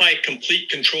not by complete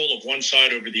control of one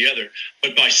side over the other,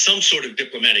 but by some sort of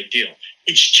diplomatic deal.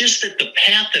 It's just that the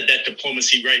path of that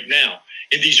diplomacy right now,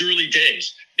 in these early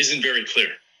days, isn't very clear.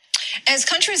 As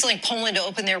countries like Poland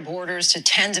open their borders to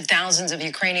tens of thousands of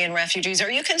Ukrainian refugees,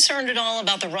 are you concerned at all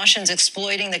about the Russians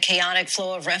exploiting the chaotic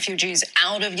flow of refugees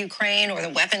out of Ukraine, or the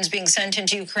weapons being sent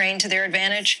into Ukraine to their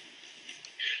advantage?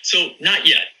 So not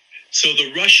yet. So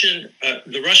the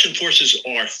Russian forces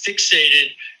are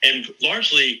fixated and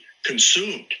largely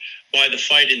consumed by the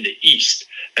fight in the east.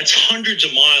 That's hundreds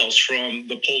of miles from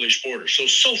the Polish border.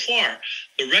 So far,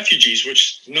 the refugees,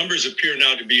 which numbers appear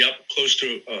now to be up close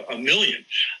to 1 million,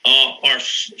 are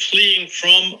fleeing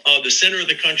from the center of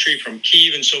the country, from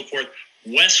Kyiv and so forth,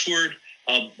 westward,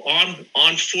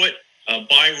 on foot,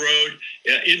 by road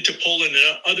into Poland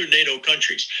and other NATO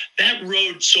countries. That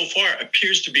road so far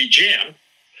appears to be jammed,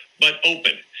 but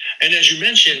open. And as you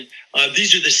mentioned,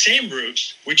 these are the same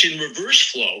routes which in reverse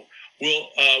flow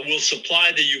will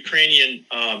supply the Ukrainian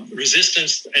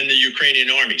resistance and the Ukrainian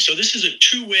army. So this is a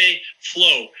two-way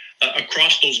flow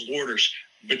across those borders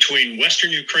between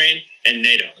Western Ukraine and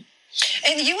NATO.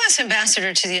 And the U.S.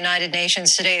 ambassador to the United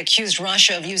Nations today accused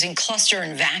Russia of using cluster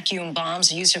and vacuum bombs.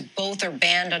 The use of both are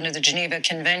banned under the Geneva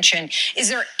Convention. Is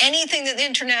there anything that the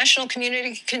international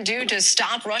community can do to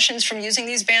stop Russians from using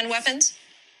these banned weapons?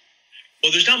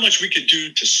 Well, there's not much we could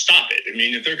do to stop it. I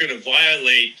mean, if they're going to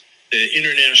violate the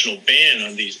international ban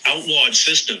on these outlawed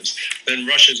systems, then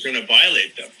Russia's going to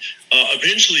violate them.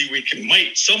 Eventually,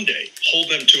 might someday hold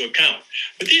them to account.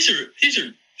 But these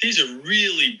are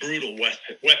really brutal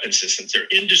weapon systems. They're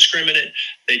indiscriminate.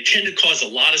 They tend to cause a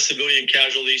lot of civilian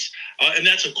casualties, and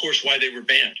that's, of course, why they were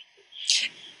banned.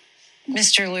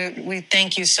 Mr. Lute, we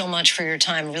thank you so much for your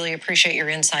time. Really appreciate your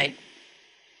insight.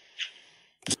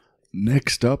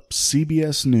 Next up,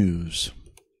 CBS News.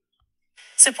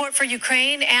 Support for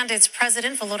Ukraine and its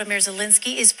president, Volodymyr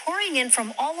Zelensky, is pouring in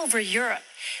from all over Europe.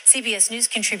 CBS News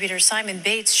contributor Simon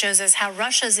Bates shows us how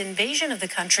Russia's invasion of the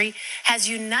country has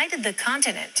united the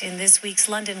continent in this week's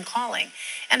London Calling.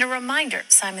 And a reminder,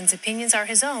 Simon's opinions are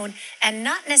his own and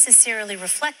not necessarily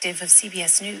reflective of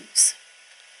CBS News.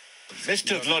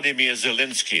 Mr. Volodymyr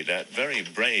Zelensky, that very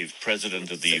brave president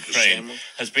of the Ukraine,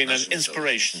 has been an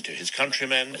inspiration to his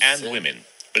countrymen and women.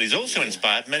 But he's also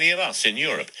inspired many of us in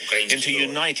Europe into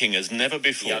uniting as never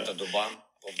before.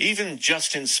 Even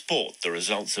just in sport, the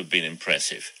results have been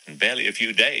impressive. In barely a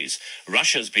few days,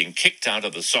 Russia's been kicked out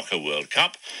of the Soccer World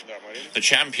Cup. The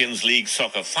Champions League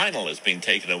soccer final has been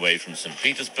taken away from St.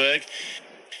 Petersburg.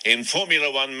 In Formula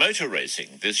One motor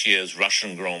racing, this year's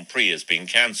Russian Grand Prix has been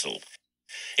cancelled.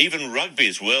 Even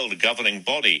rugby's world governing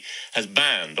body has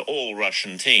banned all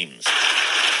Russian teams.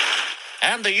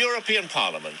 And the European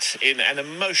Parliament, in an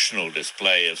emotional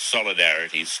display of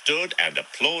solidarity, stood and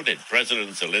applauded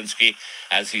President Zelensky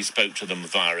as he spoke to them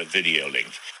via a video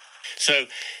link. So,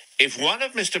 if one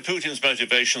of Mr. Putin's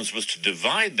motivations was to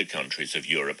divide the countries of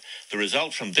Europe, the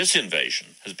result from this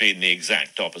invasion has been the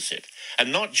exact opposite.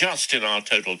 And not just in our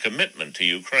total commitment to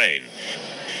Ukraine.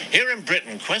 Here in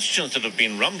Britain, questions that have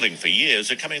been rumbling for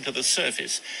years are coming to the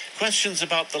surface. Questions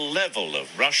about the level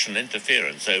of Russian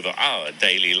interference over our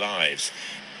daily lives.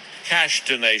 Cash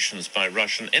donations by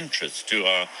Russian interests to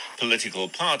our political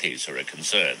parties are a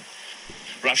concern.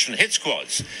 Russian hit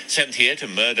squads sent here to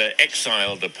murder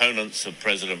exiled opponents of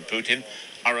President Putin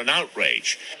are an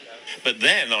outrage. But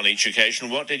then, on each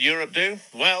occasion, what did Europe do?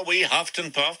 Well, we huffed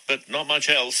and puffed, but not much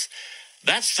else.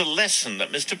 That's the lesson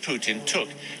that Mr. Putin took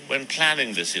when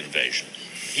planning this invasion.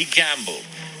 He gambled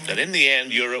that in the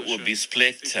end Europe would be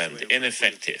split and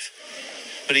ineffective.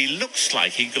 But he looks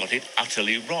like he got it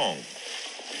utterly wrong.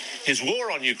 His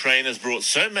war on Ukraine has brought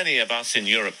so many of us in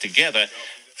Europe together.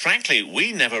 Frankly,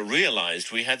 we never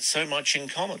realized we had so much in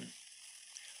common.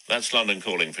 That's London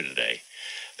Calling for today.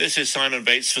 This is Simon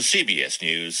Bates for CBS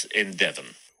News in Devon.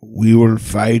 We will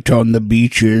fight on the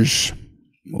beaches.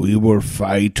 We will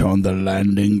fight on the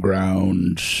landing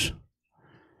grounds.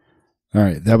 All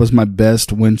right, that was my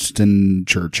best Winston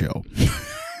Churchill.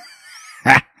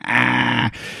 All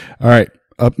right,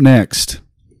 up next,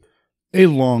 a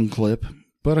long clip,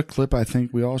 but a clip I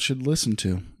think we all should listen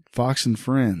to. Fox and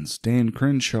Friends, Dan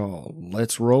Crenshaw,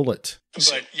 let's roll it.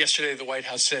 But yesterday the White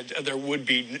House said there would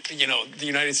be, the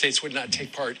United States would not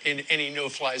take part in any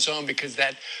no-fly zone because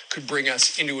that could bring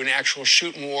us into an actual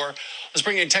shooting war. Let's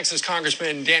bring in Texas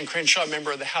Congressman Dan Crenshaw,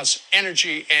 member of the House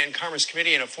Energy and Commerce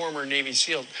Committee and a former Navy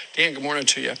SEAL. Dan, good morning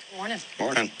to you. Good morning.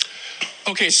 Morning.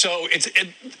 Okay, so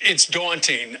it's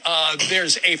daunting.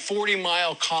 There's a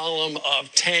 40-mile column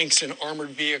of tanks and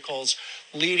armored vehicles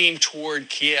leading toward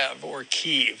Kiev.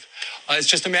 It's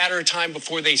just a matter of time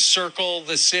before they circle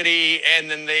the city,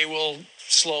 and then they will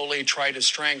slowly try to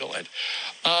strangle it.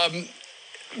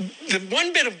 The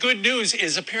one bit of good news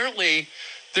is apparently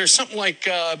there's something like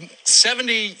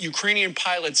 70 Ukrainian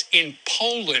pilots in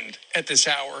Poland at this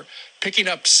hour, picking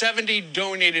up 70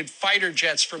 donated fighter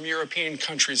jets from European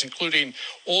countries, including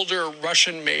older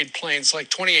Russian-made planes, like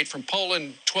 28 from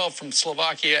Poland, 12 from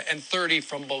Slovakia, and 30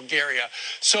 from Bulgaria.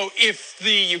 So if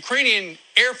the Ukrainian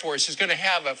Air Force is going to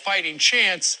have a fighting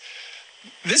chance,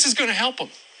 this is going to help them.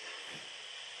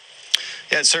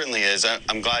 Yeah, it certainly is.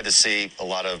 I'm glad to see a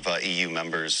lot of EU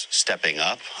members stepping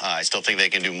up. I still think they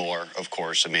can do more, of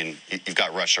course. I mean, you've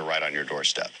got Russia right on your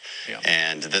doorstep. Yeah.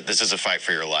 And this is a fight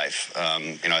for your life.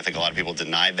 I think a lot of people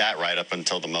denied that right up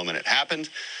until the moment it happened.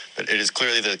 But it is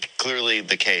clearly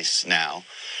the case now.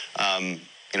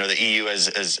 the EU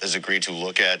has agreed to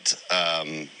look at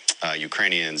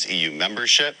Ukrainians' EU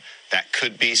membership. That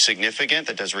could be significant.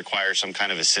 That does require some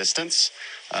kind of assistance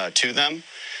to them.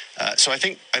 So I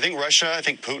think Russia, I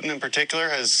think Putin in particular,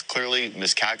 has clearly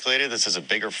miscalculated. This is a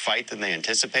bigger fight than they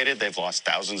anticipated. They've lost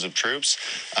thousands of troops.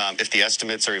 If the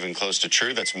estimates are even close to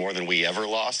true, that's more than we ever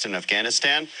lost in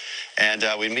Afghanistan. And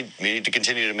we need to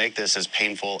continue to make this as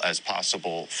painful as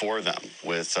possible for them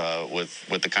with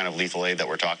the kind of lethal aid that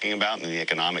we're talking about and the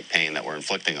economic pain that we're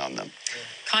inflicting on them.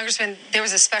 Congressman, there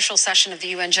was a special session of the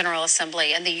UN General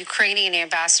Assembly, and the Ukrainian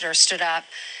ambassador stood up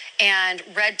and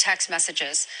read text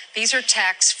messages. These are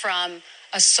texts from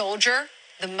a soldier.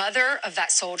 The mother of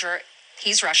that soldier,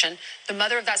 he's Russian. The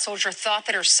mother of that soldier thought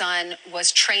that her son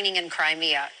was training in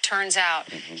Crimea. Turns out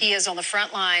he is on the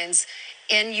front lines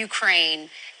in Ukraine,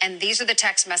 and these are the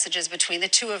text messages between the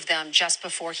two of them just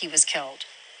before he was killed.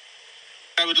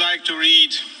 I would like to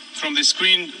read from the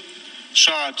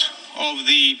screenshot of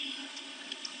the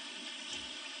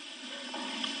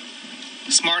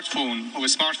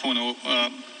smartphone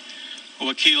of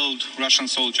a killed Russian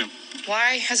soldier.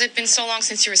 Why has it been so long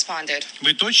since you responded?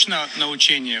 Вы точно на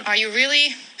учениях? Are you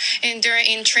really in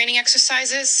training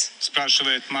exercises?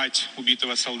 Спрашивает мать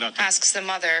убитого солдата. Asks the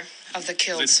mother of the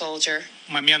killed soldier.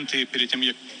 Моменты перед тем,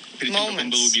 как он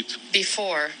был убит.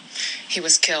 Before he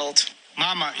was killed.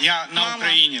 Мама, я на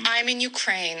Украине. I'm in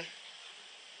Ukraine.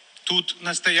 Тут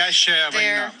настоящая война.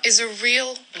 There is a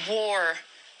real war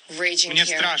raging Мне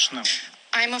here. страшно.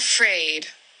 I'm afraid.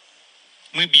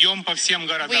 Мы бьем по всем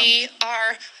городам. We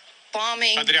are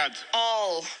bombing подряд.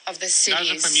 All of the cities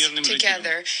Даже по мирным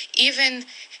together, жителям.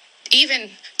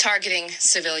 even targeting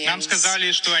civilians. Нам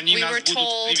сказали, что они we нас were будут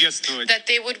told приветствовать. that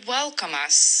they would welcome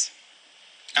us.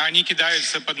 А они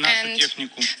кидаются под нашу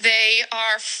технику. They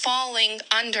are falling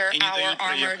under И не our дают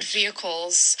armored проехать.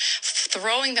 vehicles,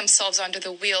 throwing themselves under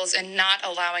the wheels and not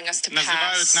allowing us to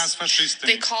Называют нас pass. фашистами.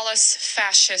 They call us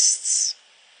fascists.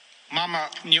 Мама,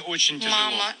 мне очень тяжело.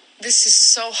 Mama, this is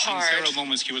so In hard. several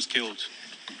moments he was killed.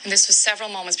 And this was several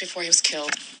moments before he was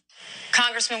killed.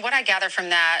 Congressman, what I gather from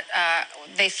that,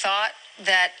 they thought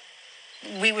that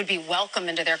we would be welcome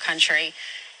into their country,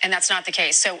 and that's not the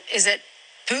case. So is it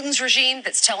Putin's regime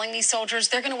that's telling these soldiers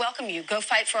they're going to welcome you, go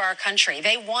fight for our country,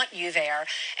 they want you there,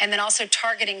 and then also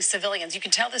targeting civilians? You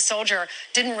can tell the soldier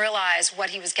didn't realize what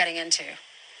he was getting into.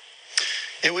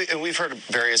 And we've heard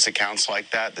various accounts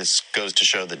like that. This goes to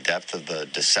show the depth of the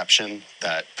deception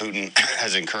that Putin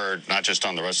has incurred, not just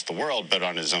on the rest of the world, but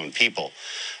on his own people.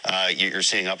 You're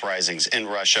seeing uprisings in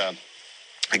Russia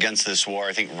against this war.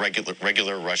 I think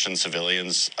regular Russian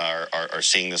civilians are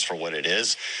seeing this for what it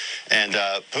is. And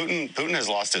Putin has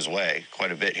lost his way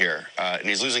quite a bit here, and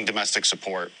he's losing domestic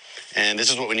support. And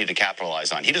this is what we need to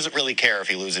capitalize on. He doesn't really care if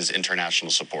he loses international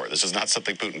support. This is not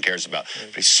something Putin cares about.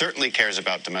 But he certainly cares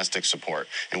about domestic support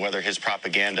and whether his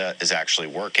propaganda is actually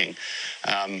working.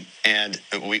 And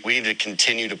we need to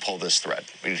continue to pull this thread.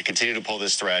 We need to continue to pull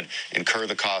this thread, incur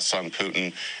the costs on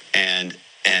Putin,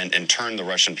 and turn the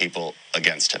Russian people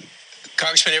against him.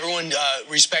 Congressman, everyone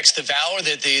respects the valor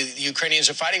that the Ukrainians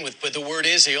are fighting with, but the word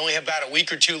is they only have about a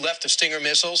week or two left of Stinger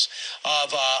missiles,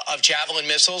 of Javelin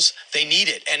missiles. They need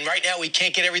it. And right now we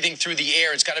can't get everything through the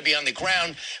air. It's got to be on the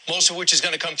ground, most of which is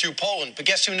going to come through Poland. But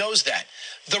guess who knows that?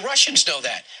 The Russians know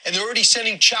that. And they're already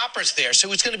sending choppers there.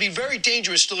 So it's going to be very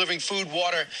dangerous delivering food,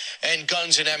 water, and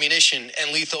guns and ammunition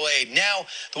and lethal aid. Now,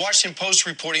 the Washington Post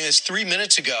reporting this 3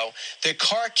 minutes ago that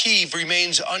Kharkiv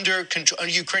remains under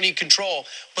Ukrainian control,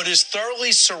 but is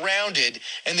thoroughly surrounded,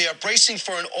 and they are bracing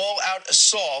for an all-out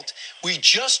assault. We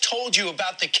just told you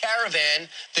about the caravan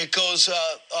that goes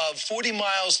 40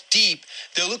 miles deep.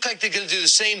 They look like they're going to do the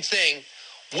same thing.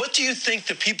 What do you think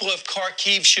the people of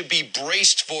Kharkiv should be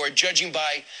braced for, judging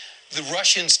by the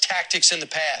Russians' tactics in the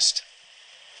past?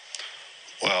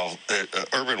 Well,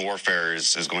 urban warfare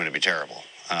is going to be terrible.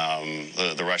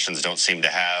 The Russians don't seem to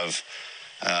have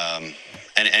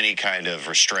any kind of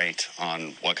restraint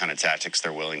on what kind of tactics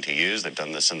they're willing to use. They've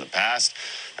done this in the past.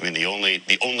 I mean, the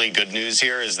only good news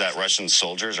here is that Russian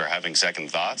soldiers are having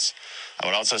second thoughts. I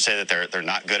would also say that they're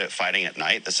not good at fighting at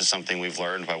night. This is something we've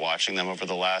learned by watching them over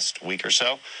the last week or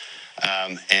so.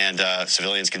 And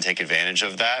civilians can take advantage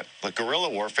of that. But guerrilla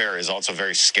warfare is also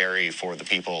very scary for the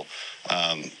people,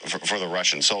 for the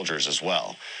Russian soldiers as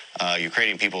well.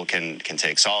 Ukrainian people can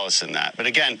take solace in that. But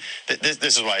again,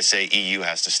 this is why I say EU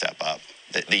has to step up.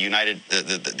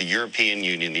 the European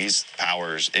Union, these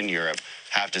powers in Europe,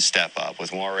 have to step up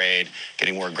with more aid,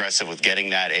 getting more aggressive with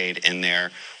getting that aid in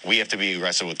there. We have to be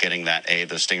aggressive with getting that aid,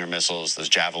 those Stinger missiles, those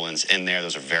Javelins in there.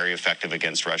 Those are very effective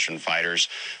against Russian fighters.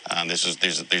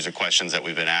 These are questions that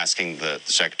we've been asking the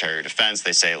Secretary of Defense.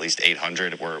 They say at least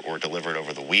 800 were delivered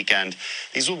over the weekend.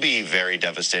 These will be very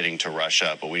devastating to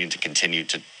Russia, but we need to continue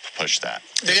to push that.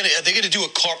 Are they gonna do a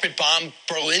carpet bomb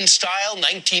Berlin style,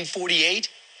 1948?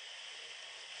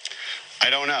 I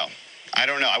don't know.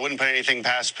 I wouldn't put anything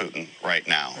past Putin right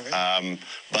now.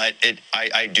 But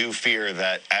I do fear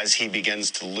that as he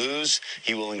begins to lose,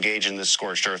 he will engage in this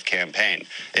scorched earth campaign.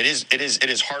 It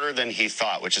is harder than he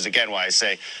thought, which is again why I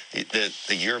say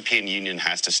the European Union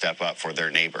has to step up for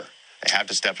their neighbor. They have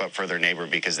to step up for their neighbor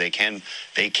because they can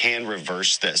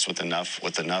reverse this with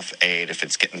enough aid if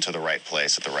it's getting to the right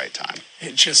place at the right time.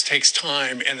 It just takes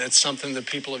time, and that's something the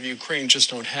people of Ukraine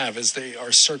just don't have as they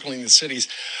are circling the cities.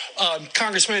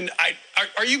 Congressman,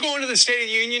 are you going to the State of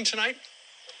the Union tonight?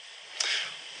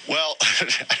 Well,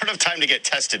 I don't have time to get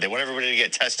tested. They want everybody to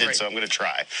get tested, so I'm going to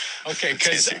try. Okay,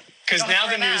 because now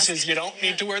the news is you don't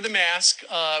need to wear the mask,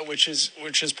 which is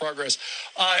progress.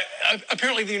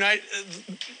 Apparently,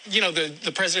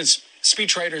 the president's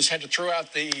speechwriters had to throw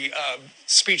out the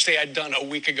speech they had done a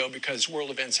week ago because world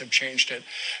events have changed it,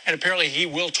 and apparently he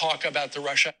will talk about the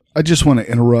Russia. I just want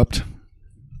to interrupt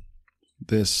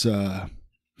this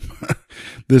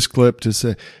this clip to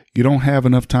say you don't have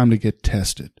enough time to get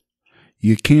tested.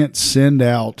 You can't send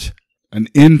out an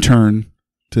intern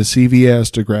to CVS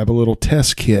to grab a little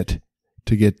test kit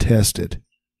to get tested.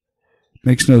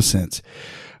 Makes no sense.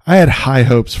 I had high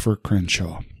hopes for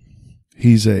Crenshaw.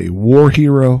 He's a war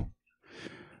hero,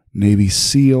 Navy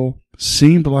SEAL,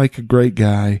 seemed like a great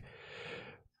guy,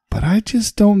 but I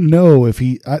just don't know if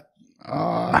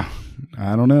I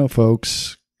don't know,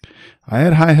 folks. I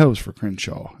had high hopes for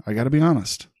Crenshaw. I got to be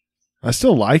honest. I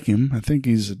still like him. I think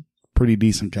he's a pretty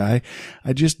decent guy.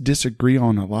 I just disagree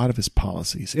on a lot of his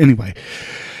policies. Anyway,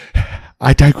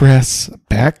 I digress.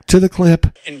 Back to the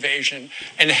clip. Invasion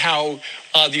and how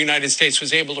the United States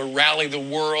was able to rally the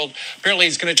world. Apparently,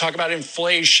 he's going to talk about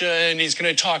inflation. He's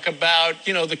going to talk about,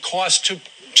 the cost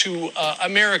to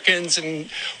Americans. And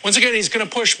once again, he's going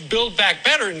to push Build Back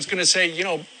Better. And he's going to say,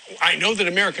 I know that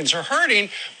Americans are hurting,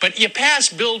 but you pass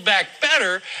Build Back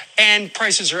Better and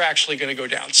prices are actually going to go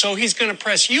down. So he's going to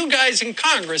press you guys in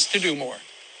Congress to do more.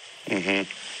 Mm-hmm.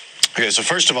 Okay, so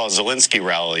first of all, Zelensky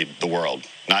rallied the world,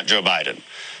 not Joe Biden.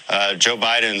 Joe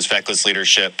Biden's feckless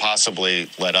leadership possibly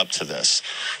led up to this.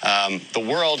 The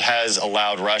world has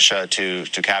allowed Russia to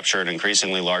capture an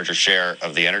increasingly larger share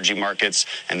of the energy markets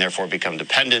and therefore become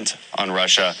dependent on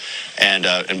Russia and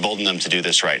embolden them to do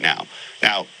this right now.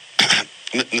 Now,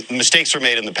 mistakes were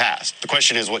made in the past. The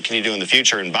question is, what can you do in the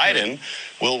future? And Biden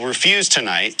will refuse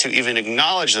tonight to even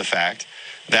acknowledge the fact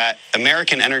that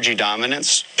American energy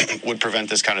dominance would prevent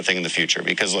this kind of thing in the future.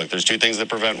 Because, look, there's two things that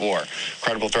prevent war: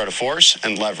 credible threat of force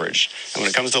and leverage. And when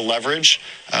it comes to leverage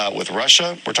with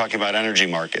Russia, we're talking about energy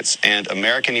markets. And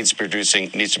America needs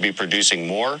to be producing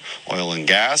more oil and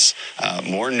gas,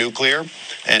 more nuclear,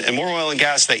 and more oil and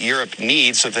gas that Europe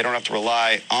needs so that they don't have to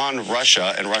rely on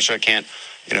Russia, and Russia can't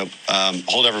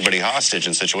hold everybody hostage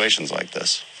in situations like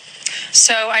this.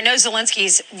 So I know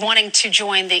Zelensky's wanting to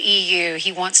join the EU.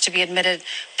 He wants to be admitted.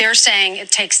 They're saying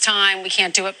it takes time. We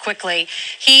can't do it quickly.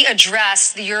 He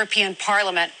addressed the European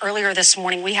Parliament earlier this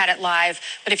morning. We had it live.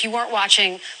 But if you weren't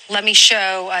watching, let me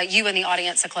show you and the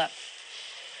audience a clip.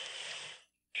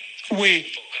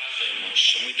 We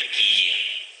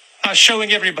are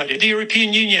showing everybody the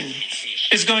European Union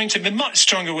is going to be much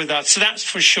stronger with us. So that's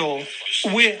for sure.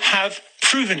 We have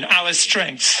proven our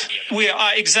strength. We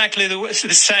are exactly the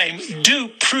same. Do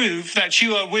prove that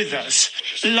you are with us.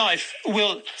 Life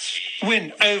will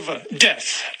win over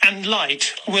death, and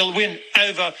light will win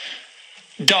over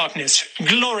darkness.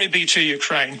 Glory be to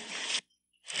Ukraine.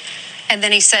 And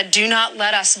then he said, do not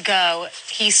let us go.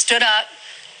 He stood up,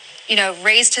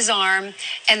 raised his arm,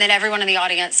 and then everyone in the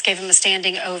audience gave him a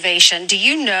standing ovation. Do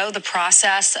you know the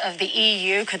process of the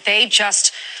EU? Could they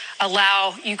just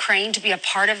allow Ukraine to be a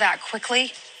part of that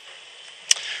quickly?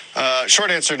 Short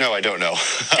answer, no, I don't know.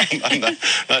 I'm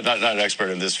not an expert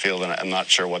in this field, and I'm not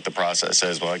sure what the process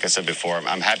is. But like I said before,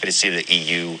 I'm happy to see the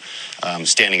EU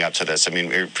standing up to this. I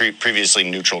mean, previously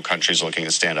neutral countries looking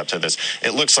to stand up to this.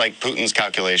 It looks like Putin's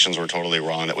calculations were totally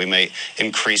wrong, that we may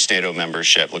increase NATO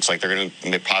membership. Looks like they're going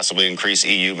to possibly increase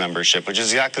EU membership, which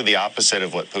is exactly the opposite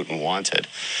of what Putin wanted.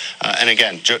 And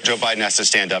again, Joe Biden has to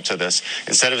stand up to this.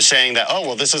 Instead of saying that, oh,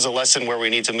 well, this is a lesson where we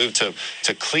need to move to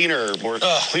cleaner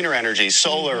energy,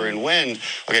 solar and wind.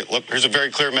 Okay, look, here's a very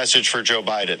clear message for Joe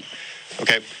Biden.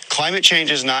 Okay, climate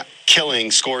change is not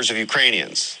killing scores of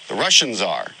Ukrainians. The Russians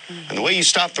are. And the way you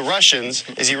stop the Russians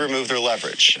is you remove their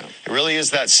leverage. It really is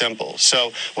that simple.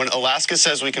 So when Alaska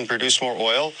says we can produce more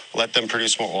oil, let them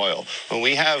produce more oil. When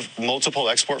we have multiple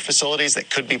export facilities that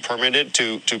could be permitted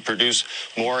to produce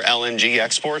more LNG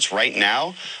exports right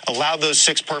now, allow those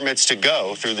 6 permits to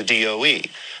go through the DOE.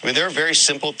 I mean, there are very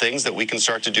simple things that we can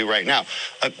start to do right now.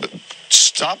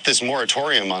 Stop this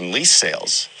moratorium on lease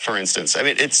sales, for instance. I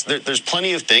mean, there's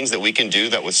plenty of things that we can do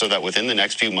so that within the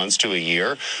next few months to a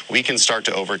year, we can start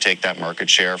to overtake that market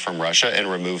share from Russia and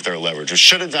remove their leverage. We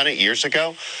should have done it years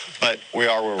ago, but we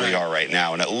are where we are right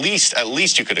now. And at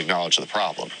least you could acknowledge the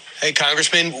problem. Hey,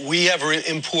 Congressman, we have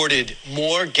imported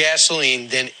more gasoline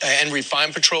and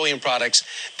refined petroleum products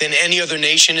than any other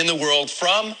nation in the world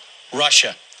from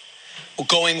Russia. We're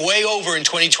going way over in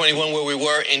 2021 where we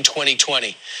were in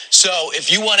 2020. So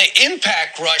if you want to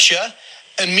impact Russia,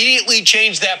 immediately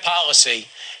change that policy,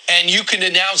 and you can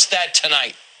announce that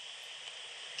tonight.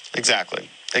 Exactly.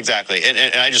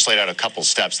 And I just laid out a couple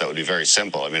steps that would be very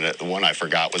simple. I mean, the one I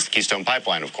forgot was the Keystone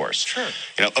Pipeline, of course. Sure.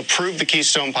 Approve the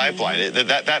Keystone Pipeline.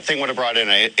 That thing would have brought in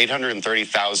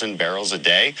 830,000 barrels a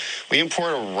day. We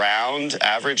import around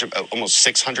average of almost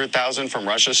 600,000 from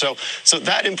Russia. So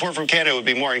that import from Canada would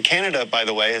be more. And Canada, by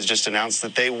the way, has just announced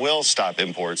that they will stop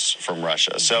imports from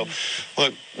Russia. So,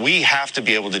 look, we have to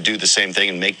be able to do the same thing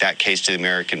and make that case to the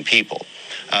American people.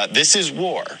 This is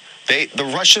war.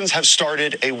 The Russians have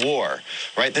started a war,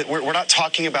 right? We're not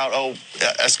talking about,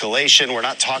 escalation. We're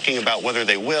not talking about whether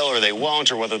they will or they won't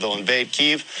or whether they'll invade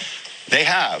Kyiv. They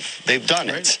have. They've done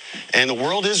it. And the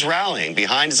world is rallying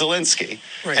behind Zelensky.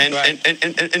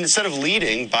 And instead of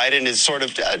leading, Biden is sort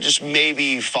of just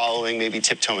maybe following, maybe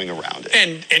tiptoeing around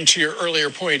it. And to your earlier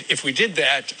point, if we did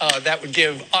that, that would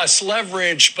give us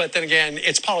leverage. But then again,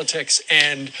 it's politics,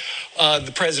 and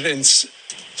the president's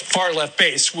far left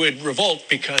base would revolt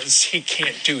because he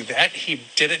can't do that. He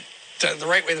did it the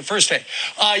right way the first day.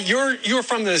 You're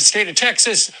from the state of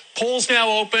Texas. Polls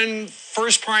now open.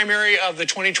 First primary of the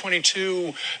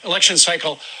 2022 election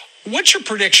cycle. What's your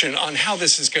prediction on how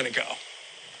this is going to go?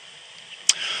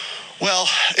 Well,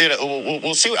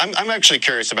 we'll see. I'm actually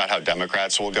curious about how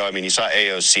Democrats will go. I mean, you saw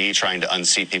AOC trying to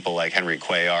unseat people like Henry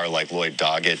Cuellar, like Lloyd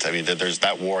Doggett. I mean, there's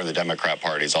that war in the Democrat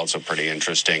Party is also pretty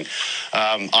interesting.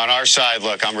 On our side,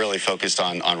 look, I'm really focused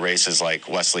on races like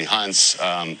Wesley Hunt's,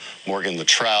 Morgan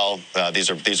Luttrell.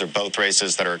 These are both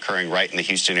races that are occurring right in the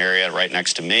Houston area, right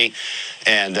next to me.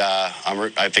 And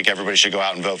I think everybody should go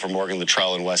out and vote for Morgan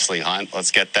Luttrell and Wesley Hunt. Let's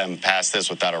get them past this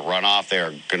without a runoff. They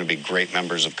are going to be great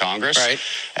members of Congress. Right.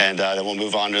 And then we'll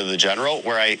move on to the general,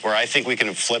 where I think we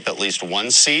can flip at least one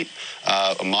seat.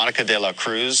 Monica de la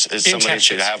Cruz is somebody you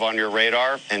should have on your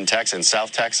radar in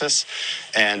South Texas.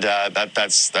 And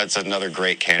that's another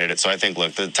great candidate. So I think,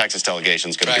 look, the Texas delegation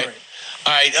is going to be.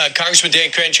 All right, Congressman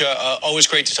Dan Crenshaw, always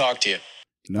great to talk to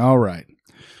you. All right.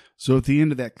 So at the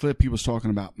end of that clip, he was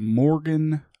talking about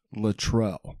Morgan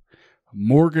Luttrell.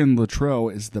 Morgan Luttrell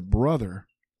is the brother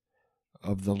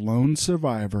of the lone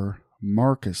survivor,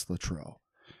 Marcus Luttrell.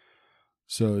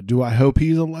 So do I hope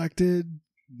he's elected?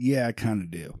 Yeah, I kind of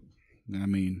do. I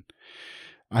mean,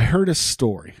 I heard a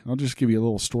story. I'll just give you a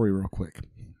little story real quick.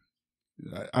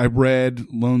 I read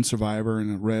Lone Survivor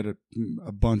and I read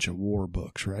a bunch of war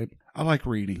books, right? I like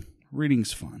reading.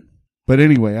 Reading's fun. But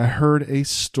anyway, I heard a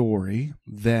story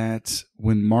that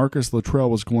when Marcus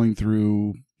Luttrell was going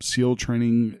through SEAL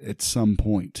training at some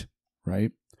point,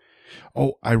 right?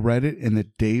 Oh, I read it in the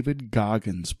David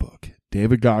Goggins book.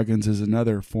 David Goggins is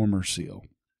another former SEAL.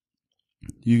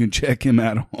 You can check him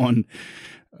out on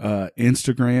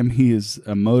Instagram. He is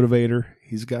a motivator.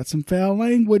 He's got some foul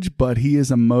language, but he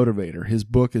is a motivator. His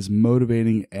book is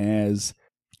motivating as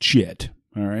shit.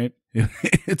 All right.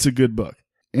 It's a good book.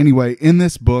 Anyway, in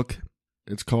this book,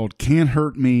 it's called Can't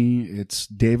Hurt Me. It's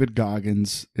David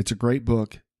Goggins. It's a great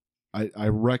book. I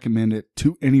recommend it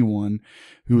to anyone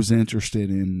who is interested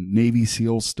in Navy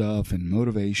SEAL stuff and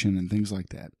motivation and things like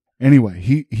that. Anyway,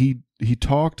 he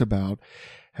talked about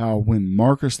how when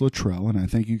Marcus Luttrell, and I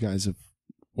think you guys have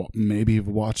maybe have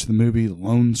watched the movie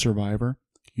Lone Survivor.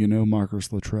 You know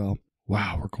Marcus Luttrell.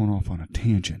 Wow, we're going off on a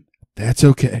tangent. That's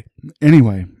okay.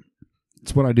 Anyway,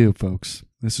 it's what I do, folks.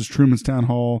 This is Truman's Town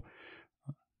Hall.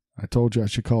 I told you I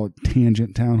should call it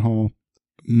Tangent Town Hall.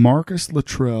 Marcus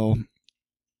Luttrell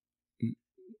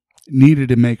needed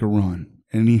to make a run,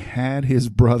 and he had his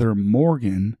brother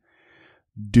Morgan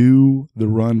do the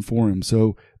run for him.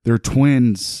 So they're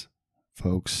twins,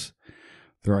 folks.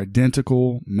 They're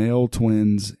identical male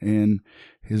twins, and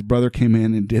his brother came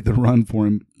in and did the run for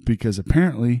him because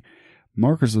apparently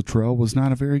Marcus Luttrell was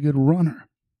not a very good runner,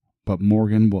 but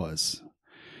Morgan was.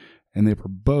 and they were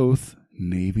both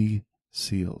Navy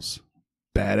SEALs.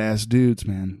 Badass dudes,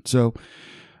 man. So,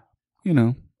 you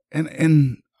know,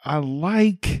 and I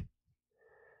like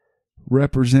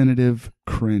Representative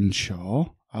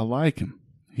Crenshaw. I like him.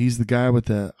 He's the guy with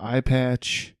the eye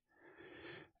patch,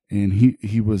 and he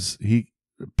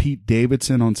Pete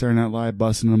Davidson on Saturday Night Live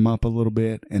busting him up a little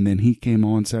bit, and then he came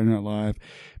on Saturday Night Live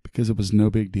because it was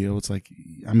no big deal. It's like,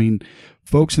 I mean,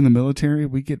 folks in the military,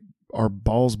 we get our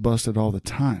balls busted all the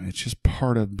time. It's just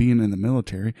part of being in the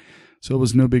military. So it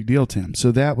was no big deal to him.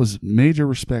 So that was major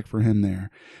respect for him there.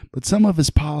 But some of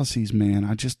his policies, man,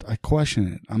 I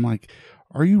question it. I'm like,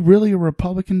 are you really a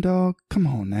Republican, dog? Come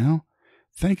on now.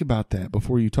 Think about that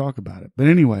before you talk about it. But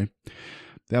anyway,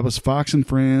 that was Fox and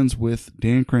Friends with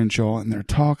Dan Crenshaw, and they're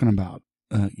talking about,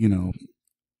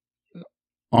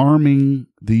 arming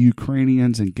the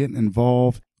Ukrainians and getting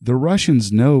involved. The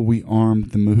Russians know we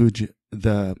armed the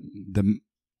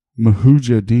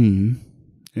Mujahideen.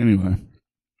 Anyway,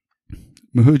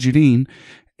 Mujahideen,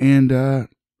 and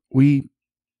we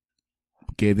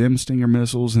gave them Stinger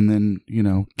missiles, and then,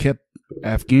 kept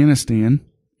Afghanistan,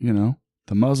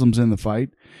 the Muslims in the fight,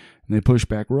 and they pushed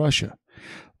back Russia.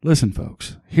 Listen,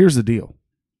 folks, here's the deal.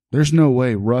 There's no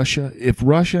way if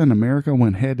Russia and America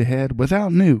went head to head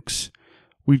without nukes,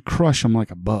 we'd crush them like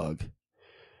a bug.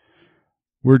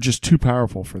 We're just too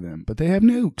powerful for them. But they have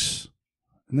nukes,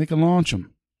 and they can launch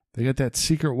them. They got that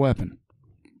secret weapon.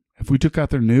 If we took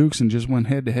out their nukes and just went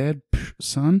head to head,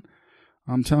 son,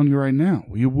 I'm telling you right now,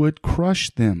 we would crush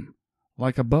them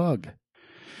like a bug.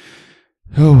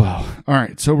 Oh, well. All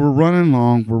right, so we're running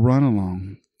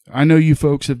along. I know you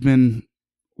folks have been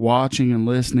watching and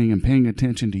listening and paying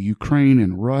attention to Ukraine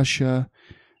and Russia,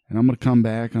 and I'm going to come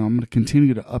back and I'm going to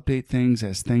continue to update things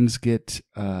as things get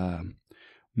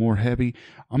more heavy.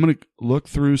 I'm going to look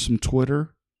through some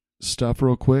Twitter stuff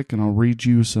real quick, and I'll read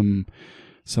you some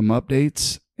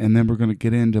updates, and then we're going to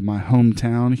get into my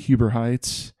hometown, Huber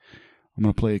Heights. I'm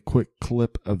going to play a quick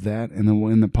clip of that, and then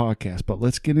we'll end the podcast. But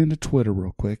let's get into Twitter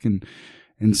real quick and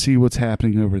see what's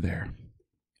happening over there.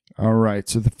 All right,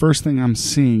 so the first thing I'm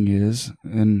seeing is,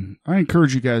 and I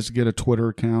encourage you guys to get a Twitter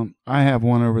account. I have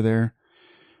one over there.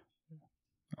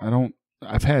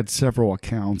 I've had several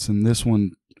accounts, and this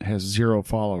one has 0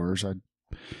 followers.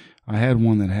 I had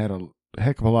one that had a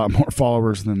heck of a lot more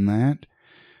followers than that,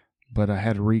 but I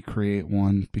had to recreate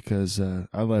one because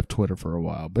I left Twitter for a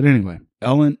while. But anyway,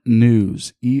 Elint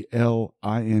News,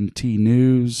 ELINT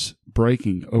News,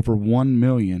 breaking: over 1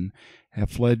 million have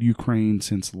fled Ukraine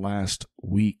since last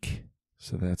week.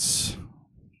 So that's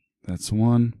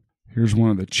one. Here's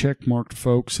one of the check-marked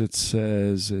folks. It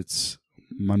says it's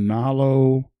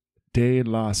Manalo de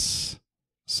las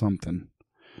something.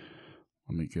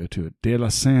 Let me go to it. De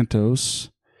los Santos.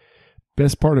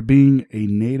 Best part of being a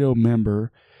NATO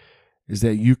member is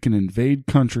that you can invade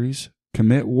countries,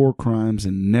 commit war crimes,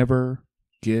 and never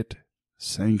get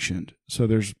sanctioned. So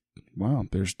there's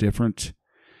different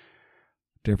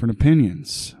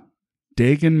opinions.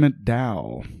 Dagan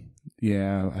McDowell.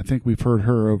 Yeah, I think we've heard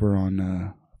her over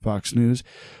on Fox News.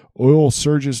 Oil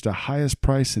surges to highest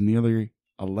price in nearly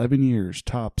 11 years,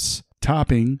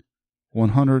 topping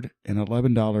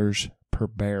 $111 per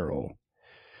barrel.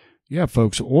 Yeah,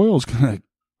 folks, oil's gonna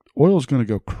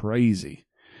go crazy.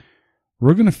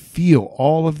 We're gonna feel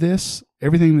all of this,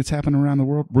 everything that's happening around the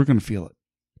world. We're gonna feel it.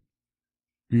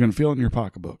 You're gonna feel it in your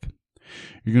pocketbook.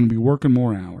 You're gonna be working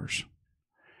more hours.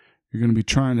 You're gonna be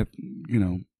trying to,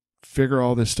 figure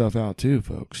all this stuff out too,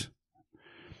 folks.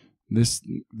 This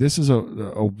is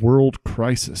a world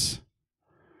crisis.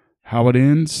 How it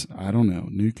ends, I don't know.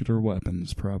 Nuclear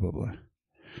weapons, probably.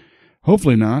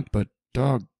 Hopefully not, but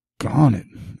doggone it,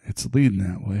 it's leading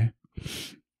that way.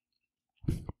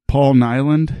 Paul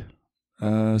Nyland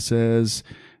says,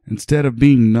 instead of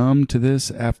being numb to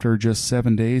this after just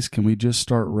 7 days, can we just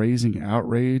start raising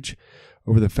outrage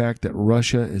over the fact that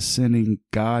Russia is sending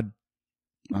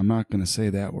I'm not going to say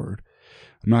that word.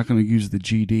 I'm not going to use the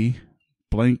GD.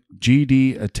 Blank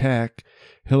GD attack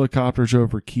helicopters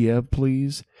over Kiev,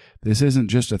 please. This isn't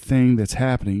just a thing that's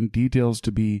happening. Details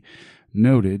to be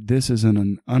noted. This is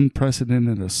an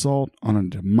unprecedented assault on a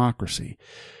democracy.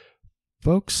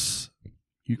 Folks,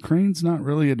 Ukraine's not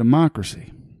really a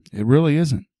democracy. It really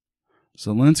isn't.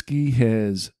 Zelensky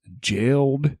has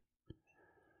jailed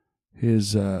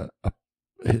his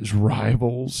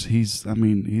rivals. He's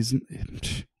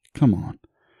come on.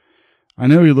 I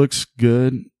know he looks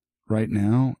good right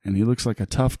now, and he looks like a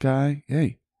tough guy.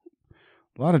 Hey,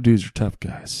 a lot of dudes are tough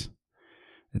guys.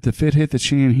 If the fit hit the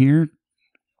fan here,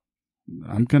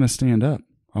 I'm going to stand up.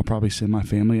 I'll probably send my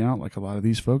family out like a lot of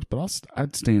these folks, but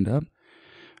I'd stand up.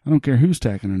 I don't care who's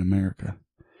attacking in America.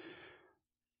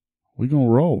 we gonna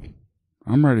roll.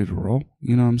 I'm ready to roll.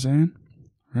 You know what I'm saying?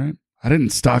 Right? I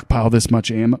didn't stockpile this much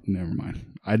ammo. Never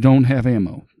mind. I don't have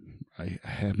ammo. I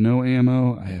have no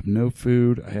ammo. I have no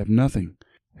food. I have nothing.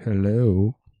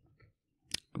 Hello.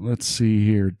 Let's see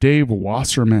here. Dave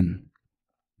Wasserman.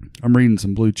 I'm reading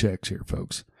some blue checks here,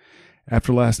 folks.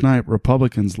 After last night,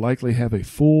 Republicans likely have a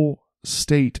full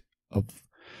state of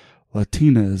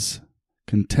Latinas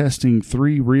contesting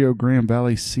 3 Rio Grande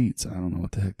Valley seats. I don't know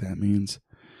what the heck that means.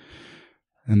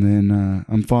 And then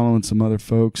I'm following some other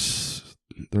folks.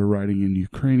 They're writing in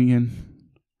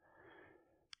Ukrainian,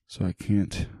 so I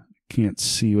can't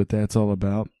see what that's all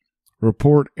about.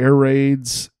 Report air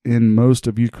raids in most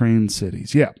of Ukraine's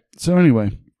cities. Yeah. So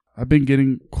anyway, I've been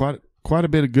getting quite a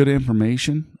bit of good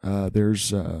information.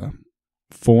 There's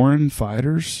foreign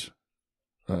fighters.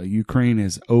 Ukraine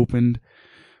has opened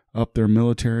up their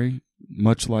military,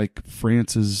 much like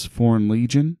France's Foreign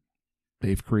Legion.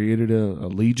 They've created a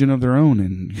legion of their own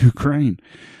in Ukraine.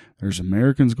 There's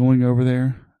Americans going over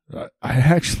there. I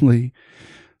actually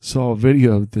saw a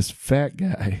video of this fat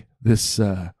guy, this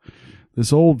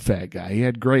old fat guy. He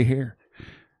had gray hair,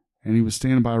 and he was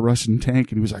standing by a Russian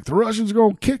tank, and he was like, "The Russians are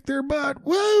going to kick their butt."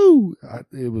 Woo!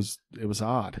 It was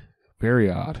odd, very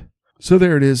odd. So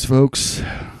there it is, folks.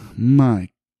 My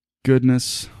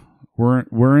goodness,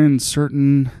 we're in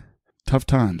certain tough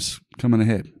times coming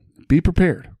ahead. Be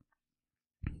prepared.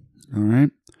 All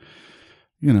right,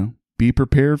 be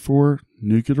prepared for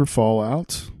nuclear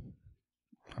fallout.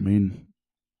 I mean,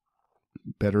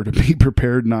 better to be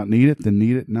prepared, not need it, than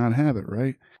need it, not have it,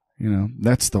 right?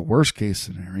 That's the worst case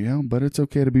scenario, but it's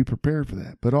okay to be prepared for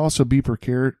that. But also be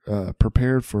prepared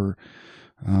for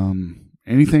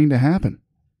anything to happen.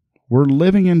 We're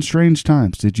living in strange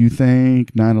times. Did you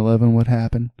think 9/11 would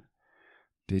happen?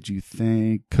 Did you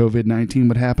think COVID-19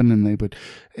 would happen and they would,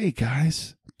 hey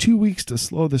guys, 2 weeks to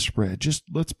slow the spread. Just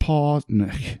let's pause.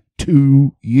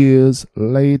 2 years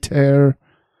later.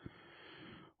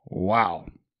 Wow.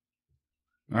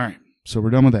 All right. So we're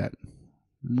done with that.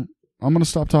 I'm going to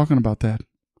stop talking about that.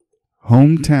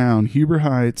 Hometown, Huber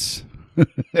Heights.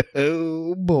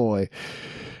 Oh, boy.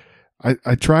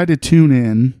 I tried to tune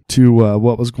in to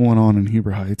what was going on in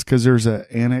Huber Heights because there's an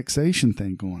annexation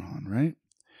thing going on, right?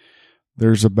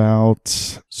 There's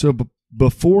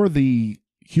before the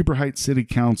Huber Heights City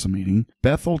Council meeting,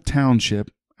 Bethel Township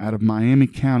out of Miami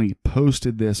County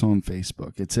posted this on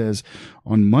Facebook. It says,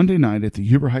 on Monday night at the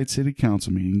Huber Heights City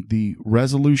Council meeting, the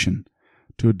resolution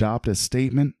to adopt a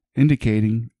statement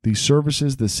indicating the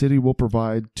services the city will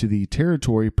provide to the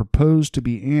territory proposed to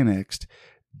be annexed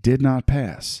did not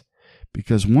pass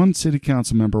because one city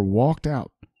council member walked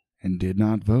out and did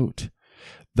not vote.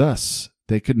 Thus,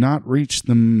 they could not reach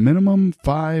the minimum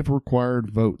 5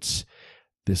 required votes.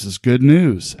 This is good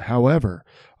news. However,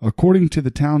 according to the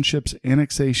township's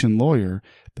annexation lawyer,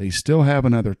 they still have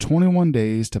another 21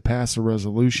 days to pass a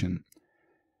resolution.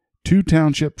 2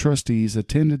 township trustees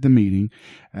attended the meeting,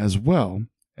 as well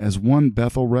as one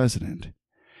Bethel resident.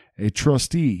 A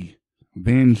trustee,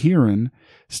 Van Heeren,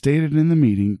 stated in the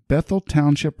meeting, Bethel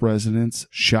Township residents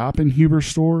shop in Huber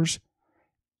stores,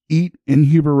 eat in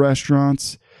Huber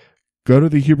restaurants, go to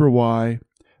the Huber Y,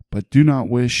 but do not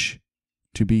wish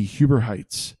to be Huber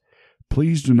Heights.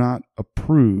 Please do not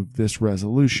approve this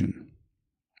resolution.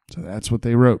 So that's what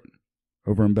they wrote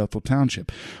over in Bethel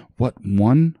Township. What,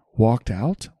 one walked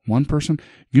out? One person?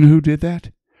 You know who did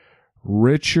that?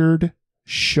 Richard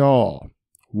Shaw,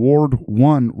 Ward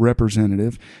 1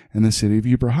 representative in the city of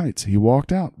Huber Heights. He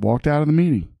walked out of the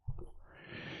meeting.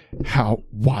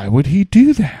 Why would he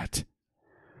do that?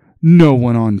 No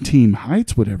one on Team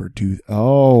Heights would ever do that.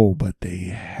 Oh, but they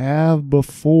have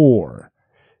before.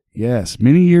 Yes,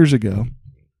 many years ago,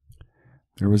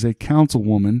 there was a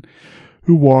councilwoman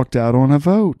who walked out on a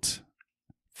vote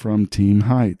from Team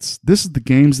Heights. This is the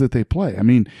games that they play. I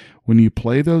mean, when you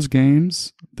play those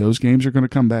games are going to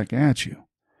come back at you.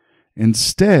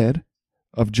 Instead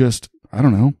of just,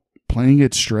 playing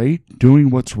it straight, doing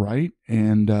what's right,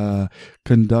 and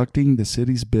conducting the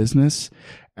city's business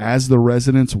as the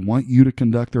residents want you to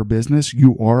conduct their business,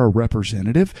 you are a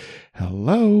representative.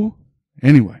 Hello.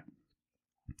 Anyway,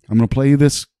 I'm going to play you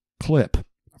this clip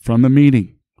from the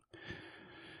meeting,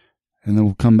 and then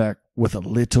we'll come back with a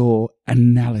little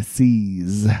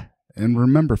analysis. And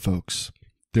remember, folks,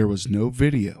 there was no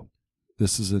video.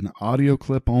 This is an audio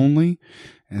clip only,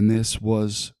 and this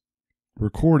was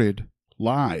recorded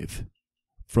live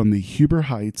from the Huber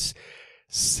Heights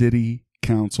City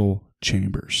Council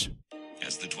chambers.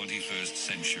 As the 21st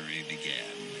century began,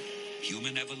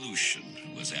 human evolution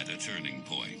was at a turning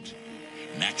point.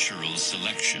 Natural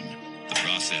selection The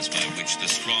process by which the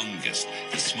strongest,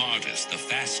 the smartest, the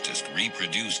fastest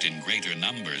reproduced in greater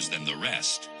numbers than the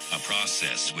rest. A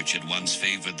process which had once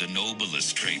favored the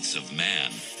noblest traits of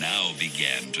man now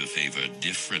began to favor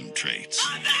different traits.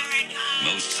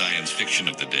 Most science fiction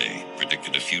of the day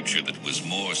predicted a future that was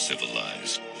more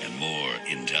civilized and more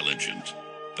intelligent.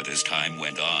 But as time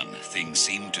went on, things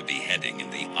seemed to be heading in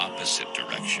the opposite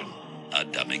direction, a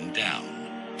dumbing down.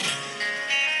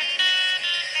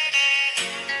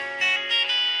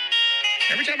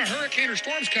 Every time a hurricane or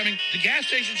storm's coming, the gas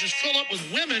stations just fill up with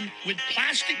women with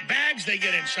plastic bags they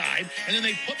get inside, and then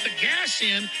they put the gas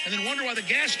in, and then wonder why the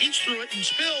gas eats through it and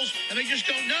spills, and they just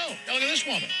don't know. Now look at this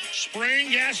woman,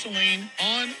 spraying gasoline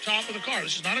on top of the car.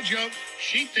 This is not a joke.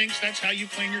 She thinks that's how you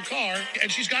clean your car, and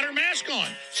she's got her mask on.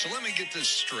 So let me get this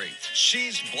straight.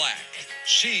 She's black.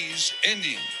 She's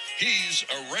Indian. He's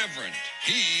a reverend.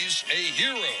 He's a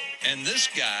hero. And this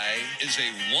guy is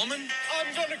a woman?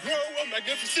 I'm gonna grow a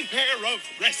magnificent pair of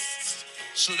breasts.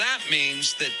 So that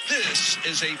means that this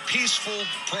is a peaceful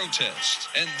protest.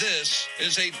 And this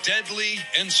is a deadly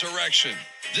insurrection.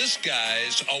 This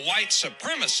guy's a white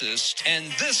supremacist. And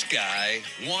this guy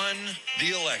won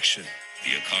the election.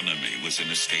 The economy was in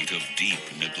a state of deep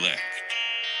neglect.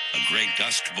 A great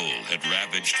dust bowl had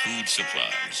ravaged food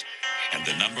supplies. And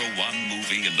the #1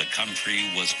 movie in the country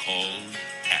was called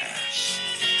Ass.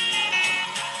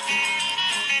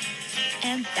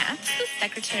 And that's the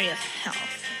Secretary of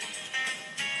Health.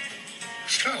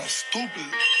 It's kind of stupid.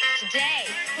 Today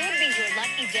could be your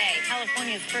lucky day.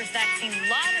 California's first vaccine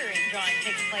lottery drawing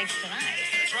takes place tonight.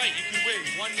 That's right. You can win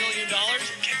 $1 million.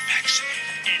 Get vaccinated.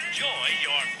 Enjoy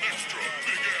your extra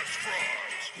big-ass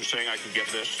fries. You're saying I could get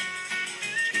this?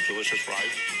 Some delicious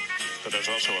fries? But there's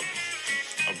also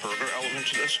a burger element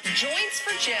to this? Joints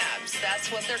for jabs,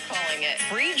 that's what they're calling it.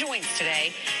 Free joints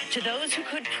today to those who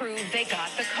could prove they got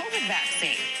the COVID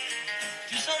vaccine.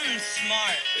 Do something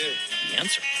smart. The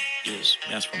answer is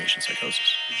mass formation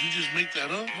psychosis. Did you just make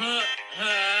that up?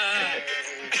 I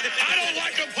don't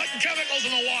like them putting chemicals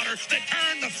in the water that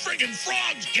turn the friggin'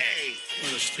 frogs gay.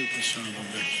 What a stupid son of a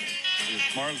bitch. The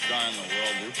smartest guy in the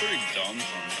world, you're pretty dumb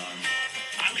sometimes.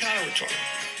 I'm kind of retarded.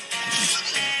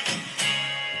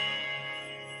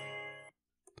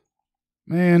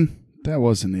 Man, that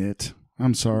wasn't it.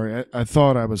 I'm sorry. I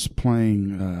thought I was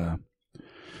playing a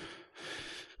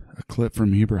clip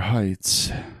from Heber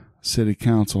Heights City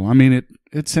Council. I mean,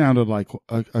 it sounded like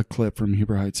a clip from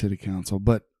Heber Heights City Council,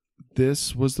 but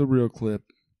this was the real clip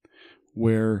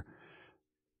where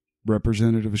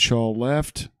Representative Shaw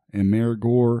left and Mayor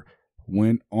Gore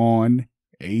went on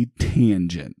a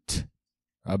tangent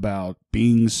about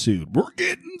being sued. We're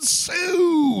getting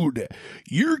sued.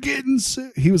 You're getting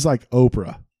sued. He was like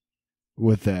Oprah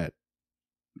with that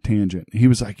tangent. He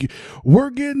was like,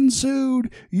 we're getting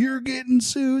sued. You're getting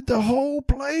sued. The whole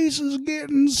place is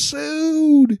getting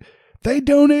sued. They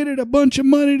donated a bunch of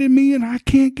money to me and I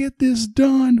can't get this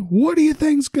done. What do you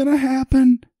think's going to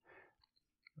happen?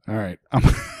 All right. I'm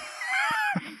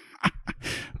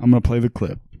going to play the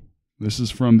clip. This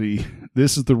is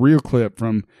the real clip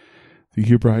from the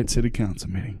Heber Heights City Council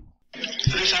meeting.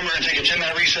 So this time we're going to take a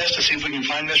 10-minute recess to see if we can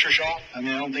find Mr. Shaw. I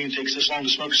mean, I don't think it takes this long to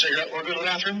smoke a cigarette or go to the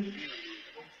bathroom.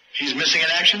 He's missing in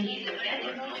action.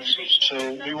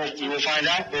 So we will find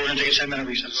out, but we're going to take a 10-minute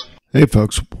recess. Hey,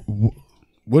 folks,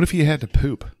 what if you had to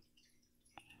poop?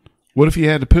 What if you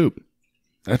had to poop?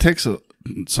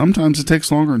 Sometimes it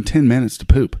takes longer than 10 minutes to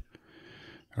poop.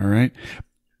 All right?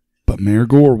 But Mayor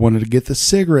Gore wanted to get the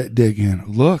cigarette dig in.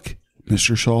 Look,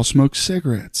 Mr. Shaw smokes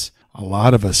cigarettes. A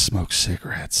lot of us smoke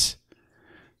cigarettes.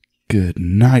 Good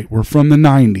night. We're from the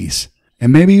 90s.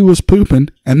 And maybe he was pooping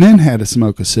and then had to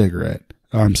smoke a cigarette.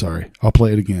 Oh, I'm sorry. I'll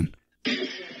play it again.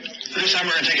 This time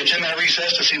we're going to take a 10-minute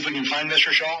recess to see if we can find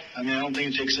Mr. Shaw. I mean, I don't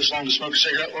think it takes this long to smoke a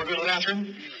cigarette or go to the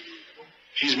bathroom.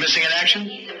 He's missing in action.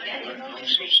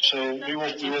 So we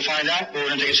will find out, but we're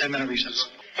going to take a 10-minute recess.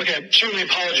 Okay, certainly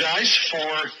apologize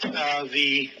for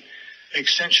the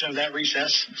extension of that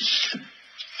recess.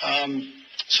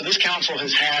 So this council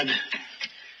has had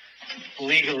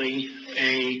legally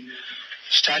a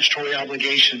statutory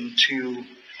obligation to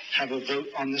have a vote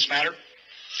on this matter.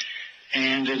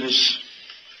 And it is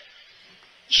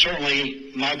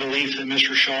certainly my belief that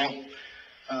Mr. Shaw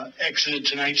exited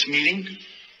tonight's meeting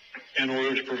in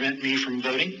order to prevent me from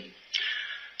voting.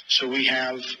 So we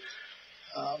have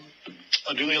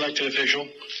a duly elected official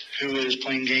who is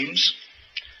playing games.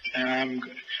 And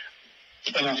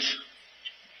enough.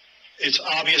 It's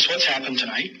obvious what's happened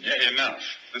tonight. Yeah, enough.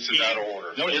 This is out of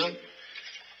order. No, it isn't.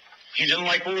 He didn't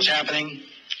like what was happening.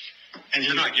 And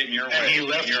you're not getting your way. And he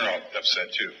left. You're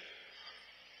upset too.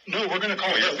 No, we're going to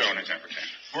call you're throwing a temper tantrum.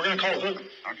 We're going to call a vote.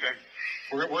 Okay.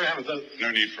 We're going to have a vote.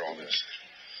 No need for all this.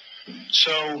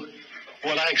 So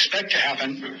what I expect to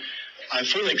happen, I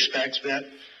fully expect that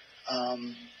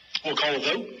we'll call a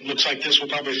vote. Looks like this will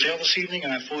probably fail this evening,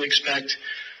 and I fully expect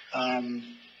the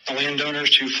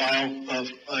landowners to file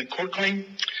a court claim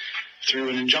through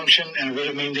an injunction and a writ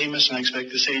of mandamus, and I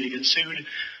expect the city to get sued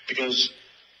because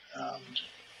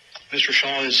Mr.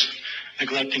 Shaw is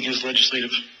neglecting his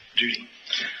legislative duty.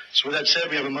 So with that said,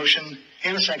 we have a motion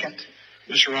and a second.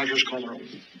 Mr. Rogers, call the roll.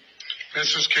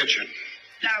 Mrs. Kitchen.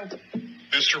 No.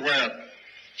 Mr. Webb.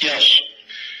 Yes.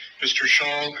 Mr.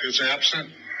 Shaw is absent.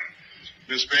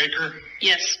 Ms. Baker.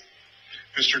 Yes.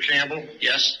 Mr. Campbell.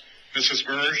 Yes. Mrs.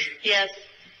 Burge. Yes.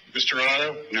 Mr.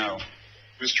 Otto. No.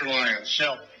 Mr. Lyons.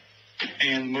 No.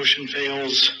 And motion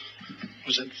fails,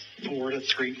 was it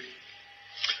 4-3?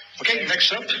 Okay,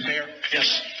 next up. Mayor.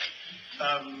 Yes.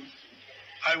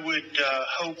 I would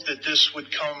hope that this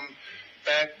would come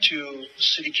back to the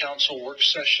city council work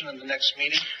session in the next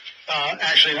meeting.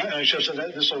 Actually, I should have said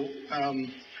that this will,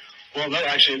 well, no,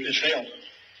 actually, it failed.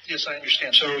 Yes, I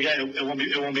understand. So, yeah, it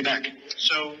won't be back.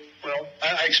 So, well,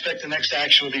 I expect the next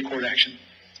action will be court action.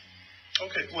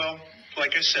 okay, well,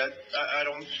 like I said,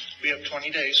 we have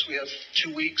 20 days. We have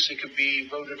 2 weeks. It could be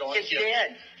voted on. It's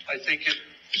dead. I think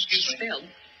excuse me. Failed.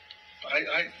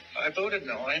 I voted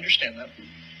no. I understand that.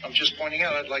 I'm just pointing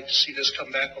out I'd like to see this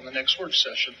come back on the next work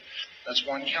session. That's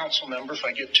one council member. If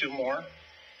I get 2 more,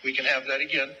 we can have that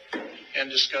again and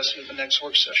discuss it at the next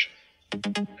work session.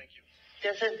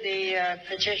 Doesn't the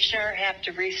petitioner have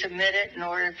to resubmit it in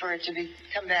order for it to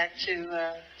come back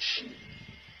to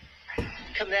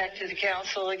the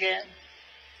council again?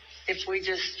 If we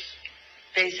just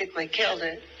basically killed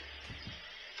it,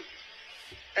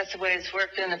 that's the way it's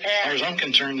worked in the past. As far as I'm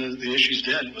concerned, the issue's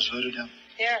dead. It was voted down.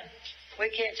 Yeah, we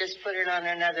can't just put it on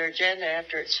another agenda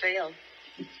after it's failed.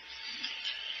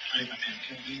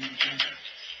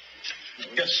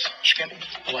 Yes, Mr. Campbell.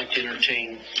 I'd like to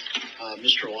entertain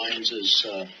Mr. Lyons'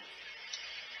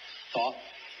 thought.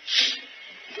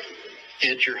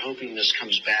 Ed, you're hoping this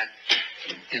comes back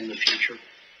in the future?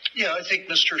 Yeah, I think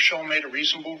Mr. Shaw made a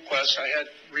reasonable request. I had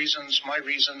my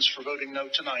reasons for voting no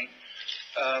tonight.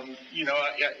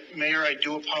 Mayor, I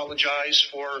do apologize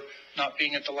for not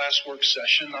being at the last work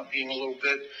session, not being a little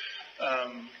bit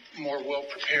more well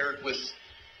prepared with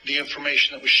the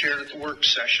information that was shared at the work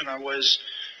session. I was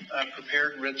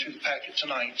prepared and read through the packet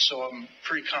tonight, so I'm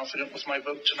pretty confident with my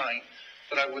vote tonight.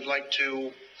 But I would like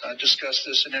to discuss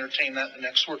this and entertain that in the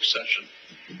next work session.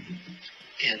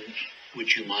 And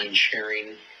would you mind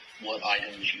sharing what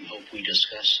items you hope we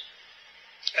discuss?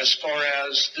 As far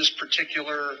as this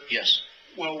particular... Yes.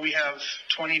 Well, we have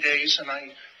 20 days, and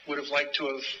I would have liked to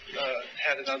have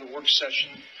had another work session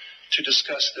to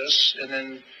discuss this, and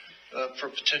then for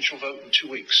a potential vote in 2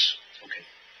 weeks. Okay.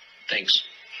 Thanks.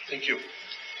 Thank you.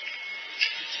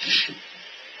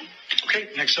 Okay,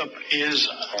 next up is...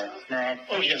 Mayor,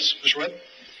 oh, yes, Mr. Webb.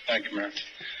 Thank you, Mayor.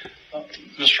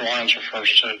 Mr. Lyons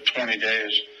refers to 20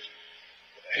 days.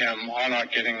 Am I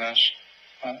not getting this?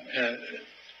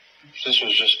 This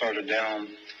was just voted down.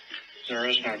 There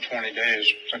is no 20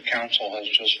 days. The council has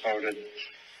just voted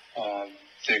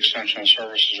the extension of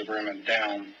services agreement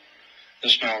down.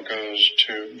 This now goes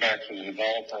back to the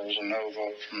developer as a no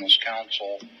vote from this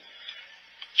council.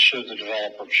 Should the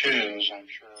developer choose, I'm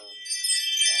sure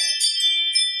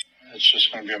it's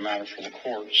just going to be a matter for the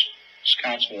courts. This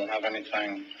council won't have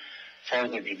anything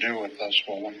further to do with this,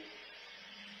 will we?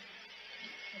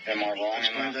 Am I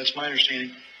wrong? That's my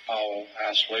understanding. I'll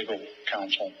ask legal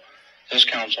counsel. This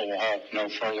council will have no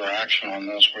further action on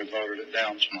this. We voted it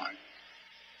down tonight.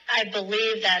 I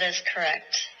believe that is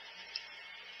correct.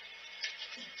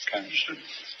 Okay.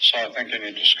 So I think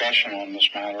any discussion on this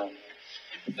matter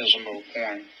is a moot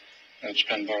point. It's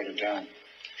been voted down.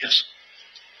 Yes.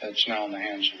 It's now in the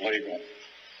hands of legal.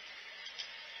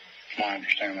 My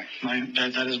understanding.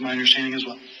 That is my understanding as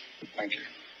well. Thank you.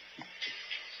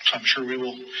 I'm sure we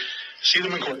will see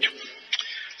them in court.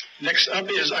 Next up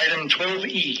is item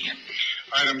 12E.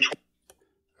 Item 12.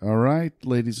 All right,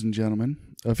 ladies and gentlemen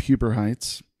of Huber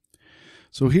Heights.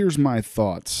 So here's my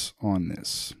thoughts on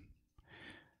this.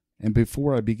 And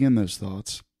before I begin those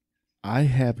thoughts, I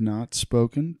have not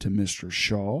spoken to Mr.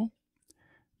 Shaw,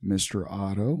 Mr.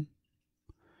 Otto,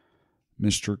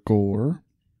 Mr. Gore,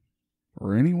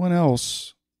 or anyone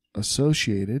else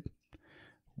associated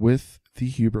with the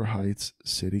Huber Heights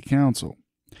City Council.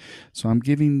 So I'm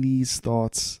giving these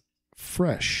thoughts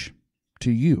fresh to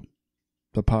you,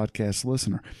 the podcast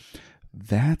listener.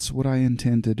 That's what I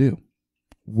intend to do.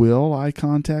 Will I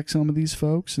contact some of these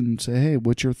folks and say, hey,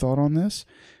 what's your thought on this?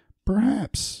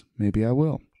 Perhaps. Maybe I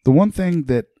will. The one thing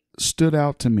that stood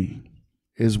out to me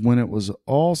is when it was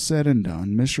all said and done,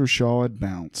 Mr. Shaw had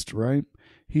bounced, right?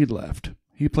 He left.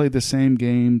 He played the same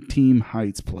game Team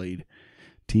Heights played.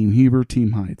 Team Huber,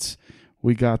 Team Heights.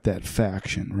 We got that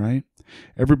faction, right?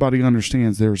 Everybody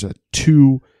understands there's a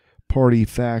two-party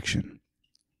faction,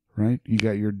 right? You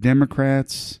got your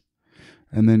Democrats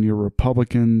and then your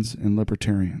Republicans and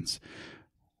Libertarians.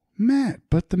 Matt,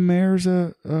 but the mayor's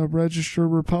a registered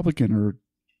Republican or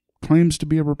claims to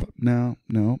be a Republican.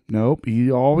 Nope.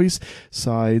 He always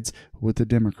sides with the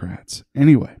Democrats.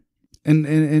 Anyway,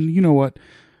 and you know what?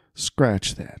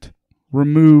 Scratch that.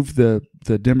 Remove the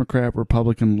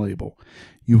Democrat-Republican label.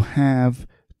 You have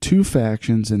two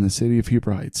factions in the city of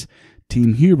Huber Heights.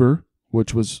 Team Huber,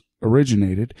 which was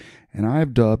originated, and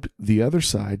I've dubbed the other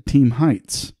side Team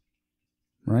Heights,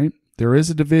 right? There is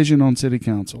a division on city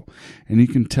council, and you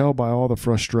can tell by all the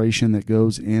frustration that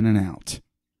goes in and out.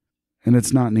 And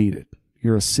it's not needed.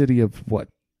 You're a city of what?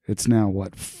 It's now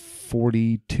what?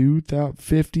 42,000,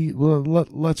 50? Well,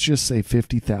 let's just say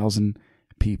 50,000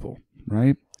 people,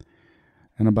 right?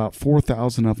 And about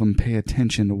 4,000 of them pay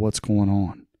attention to what's going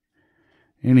on.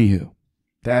 Anywho,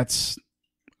 that's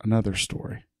another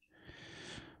story.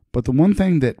 But the one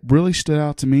thing that really stood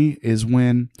out to me is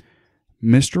when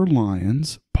Mr.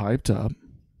 Lyons piped up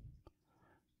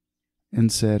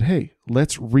and said, hey,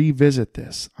 let's revisit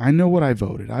this. I know what I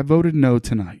voted. I voted no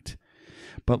tonight.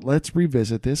 But let's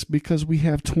revisit this because we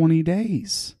have 20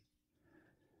 days.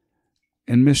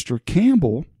 And Mr.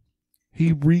 Campbell,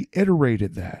 he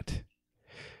reiterated that.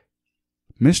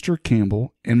 Mr.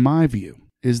 Campbell, in my view,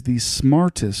 is the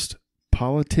smartest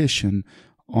politician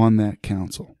on that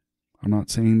council. I'm not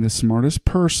saying the smartest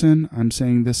person. I'm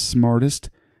saying the smartest,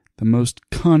 the most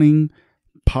cunning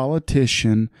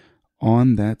politician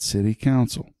on that city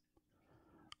council.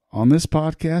 On this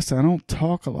podcast, I don't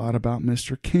talk a lot about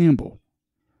Mr. Campbell.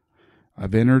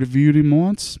 I've interviewed him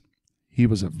once. He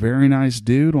was a very nice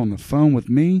dude on the phone with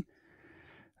me.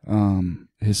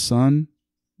 His son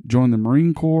joined the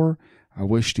Marine Corps. I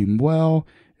wished him well.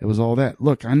 It was all that.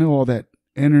 Look, I know all that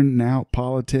in and out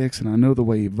politics, and I know the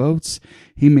way he votes.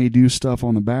 He may do stuff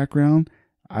on the background.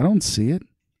 I don't see it.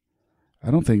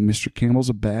 I don't think Mr. Campbell's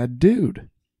a bad dude.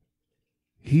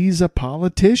 He's a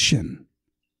politician.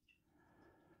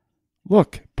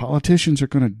 Look, politicians are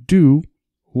going to do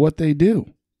what they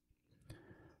do.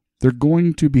 They're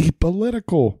going to be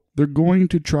political. They're going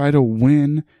to try to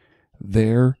win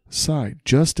their side.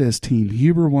 Just as Team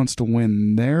Huber wants to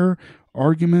win their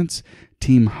arguments,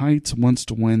 Team Heights wants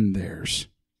to win theirs.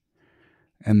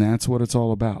 And that's what it's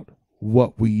all about.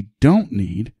 What we don't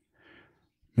need,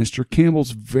 Mr.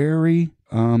 Campbell's very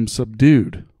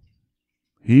subdued.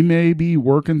 He may be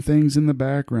working things in the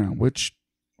background, which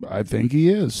I think he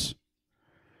is.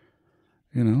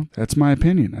 You know, that's my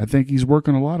opinion. I think he's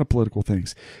working a lot of political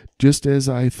things. Just as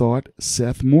I thought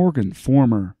Seth Morgan,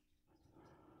 former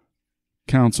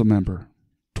council member,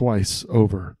 twice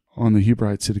over on the Huber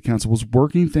Heights City Council, was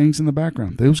working things in the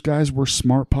background. Those guys were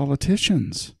smart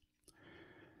politicians.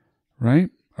 Right?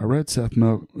 I read Seth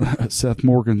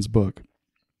Morgan's book.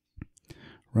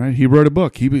 Right? He wrote a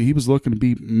book. He was looking to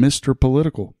be Mr.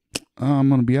 Political. I'm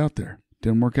going to be out there.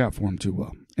 Didn't work out for him too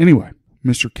well. Anyway,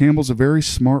 Mr. Campbell's a very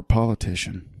smart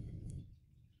politician.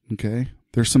 Okay?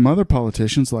 There's some other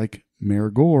politicians like Mayor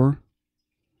Gore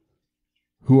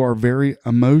who are very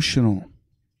emotional,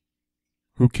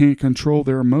 who can't control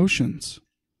their emotions.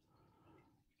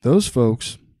 Those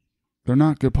folks, they're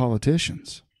not good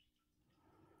politicians.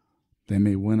 They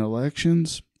may win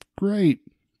elections, great.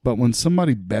 But when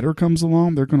somebody better comes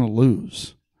along, they're going to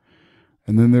lose.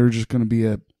 And then they're just going to be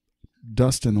a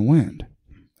dust in the wind.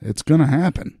 It's going to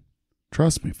happen.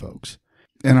 Trust me, folks.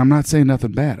 And I'm not saying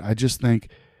nothing bad. I just think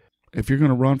if you're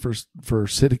going to run for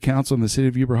city council in the city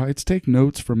of Huber Heights, take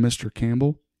notes from Mr.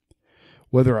 Campbell.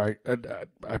 Whether I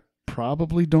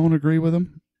probably don't agree with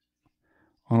him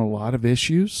on a lot of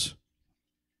issues,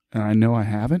 and I know I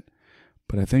haven't,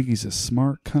 but I think he's a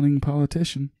smart, cunning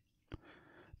politician.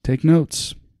 Take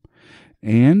notes.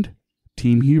 And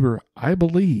Team Huber, I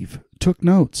believe, took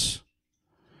notes.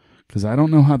 Because I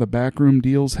don't know how the backroom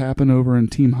deals happen over in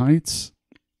Team Heights.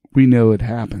 We know it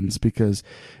happens because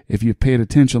if you've paid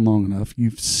attention long enough,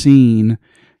 you've seen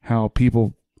how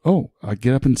people, I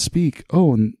get up and speak.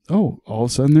 All of a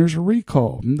sudden there's a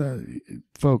recall.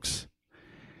 Folks,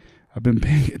 I've been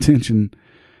paying attention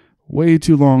way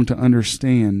too long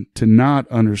to not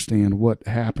understand what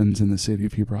happens in the city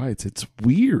of Huber Heights. It's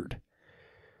weird.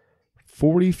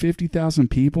 40, 50,000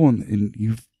 people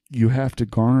and you have to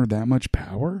garner that much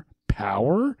power?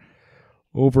 Power?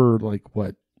 Over like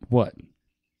what?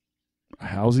 A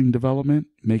housing development?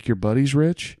 Make your buddies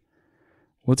rich?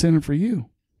 What's in it for you?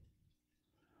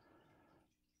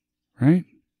 right?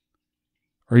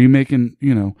 Are you making,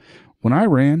 when I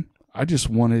ran, I just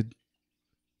wanted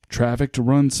traffic to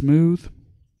run smooth,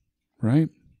 right?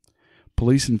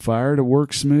 Police and fire to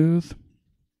work smooth.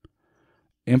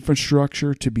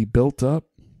 Infrastructure to be built up.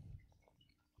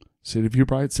 City of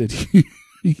Upright said,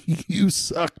 you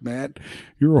suck, Matt.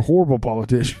 You're a horrible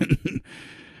politician.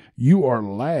 You are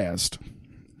last.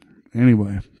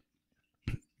 Anyway,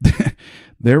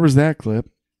 there was that clip.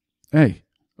 Hey,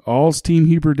 all's Team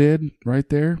Huber did right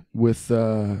there with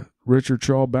Richard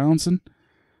Shaw bouncing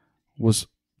was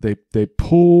they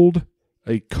pulled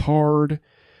a card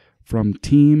from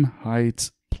Team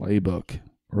Height's playbook,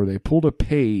 or they pulled a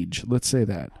page. Let's say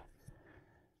that.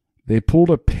 They pulled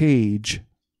a page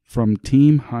from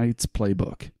Team Height's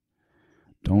playbook.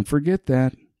 Don't forget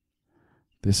that.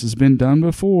 This has been done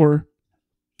before.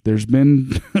 There's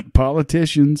been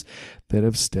politicians that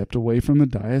have stepped away from the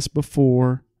dais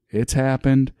before. It's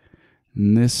happened.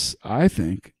 And this, I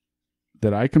think,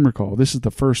 that I can recall, this is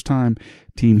the first time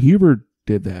Team Huber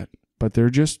did that. But they're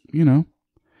just,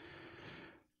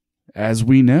 as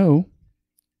we know,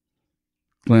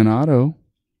 Glenn Otto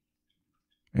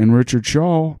and Richard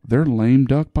Shaw, they're lame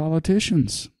duck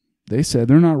politicians. They said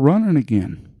they're not running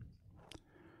again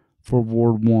for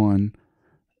Ward 1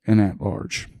 and at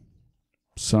large.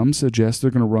 Some suggest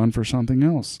they're going to run for something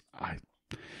else. I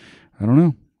don't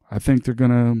know. I think they're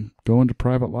going to go into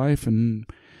private life, and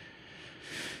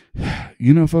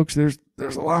folks, there's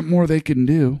a lot more they can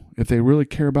do if they really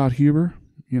care about Huber.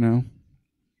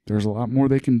 There's a lot more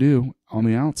they can do on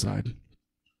the outside.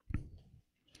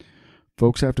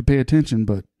 Folks have to pay attention,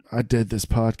 but I did this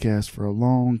podcast for a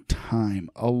long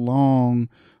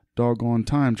doggone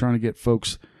time, trying to get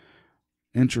folks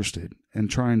interested and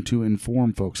trying to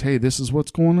inform folks. Hey, this is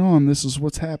what's going on. This is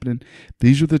what's happening.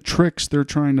 These are the tricks they're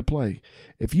trying to play.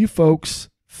 If you folks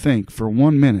think for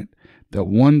 1 minute that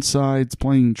one side's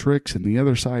playing tricks and the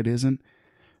other side isn't,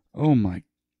 oh my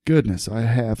goodness, I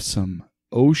have some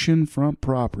oceanfront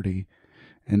property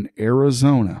in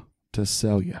Arizona to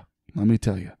sell you. Let me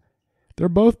tell you. They're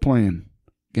both playing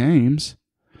games,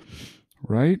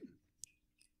 right?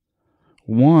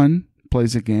 One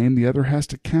plays a game, the other has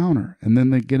to counter, and then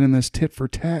they get in this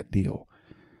tit-for-tat deal.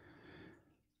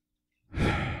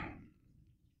 I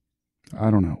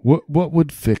don't know. What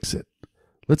would fix it?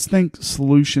 Let's think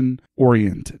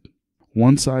solution-oriented.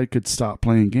 One side could stop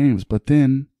playing games, but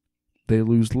then they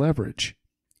lose leverage,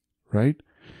 right?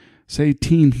 Say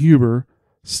Team Huber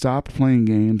stopped playing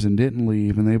games and didn't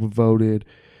leave, and they voted,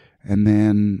 and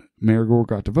then Mayor Gore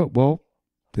got to vote. Well,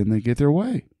 then they get their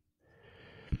way.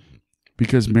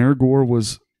 Because Mayor Gore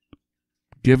was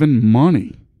given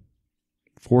money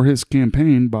for his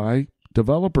campaign by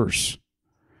developers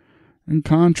and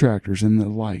contractors and the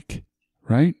like,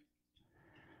 right?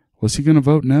 Was he going to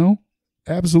vote no?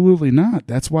 Absolutely not.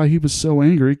 That's why he was so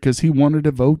angry, because he wanted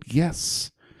to vote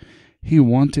yes. He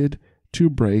wanted to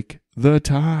break the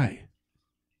tie.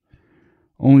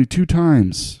 Only 2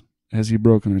 times has he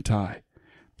broken a tie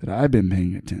that I've been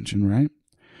paying attention, right?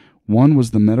 One was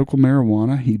the medical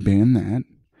marijuana. He banned that.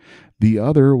 The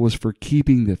other was for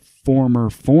keeping the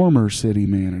former city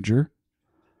manager,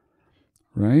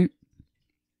 right?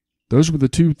 Those were the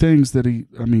 2 things that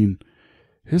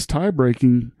his tie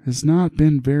breaking has not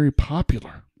been very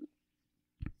popular.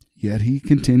 Yet he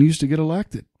continues to get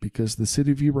elected because the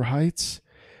city of Huber Heights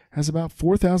has about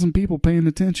 4,000 people paying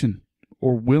attention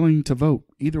or willing to vote.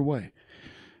 Either way,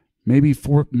 maybe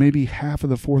half of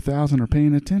the 4,000 are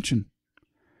paying attention.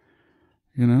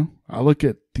 I look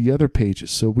at the other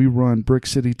pages. So we run Brick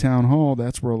City Town Hall.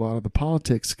 That's where a lot of the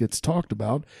politics gets talked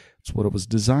about. It's what it was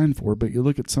designed for. But you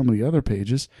look at some of the other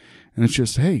pages, and it's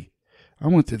just, hey, I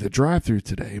went through the drive-thru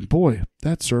today, and boy,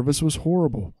 that service was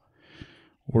horrible.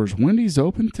 Or is Wendy's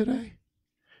open today?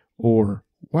 Or,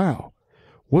 wow,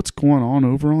 what's going on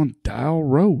over on Dial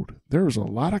Road? There's a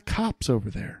lot of cops over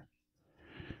there.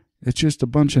 It's just a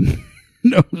bunch of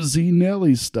nosy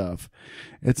Nelly stuff.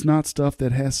 It's not stuff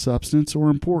that has substance or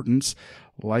importance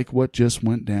like what just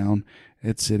went down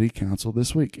at City Council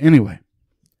this week. Anyway,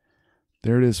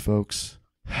 there it is, folks.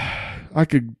 I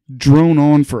could drone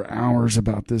on for hours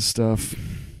about this stuff.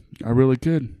 I really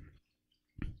could.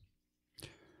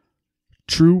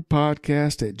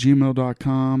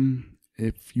 truepodcast@gmail.com.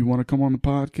 If you want to come on the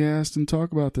podcast and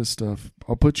talk about this stuff,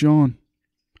 I'll put you on.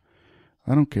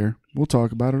 I don't care. We'll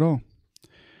talk about it all.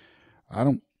 I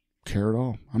don't care at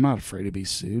all. I'm not afraid to be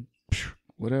sued.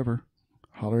 Whatever.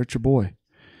 Holler at your boy.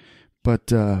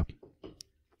 But,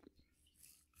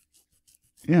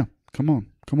 yeah, come on.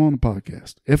 Come on the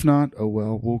podcast. If not, oh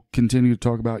well, we'll continue to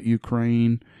talk about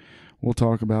Ukraine. We'll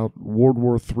talk about World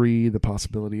War III, the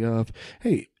possibility of.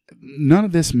 Hey, none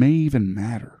of this may even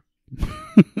matter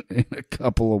in a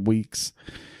couple of weeks.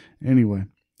 Anyway,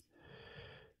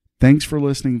 thanks for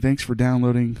listening. Thanks for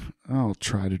downloading. I'll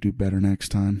try to do better next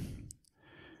time.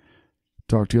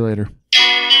 Talk to you later.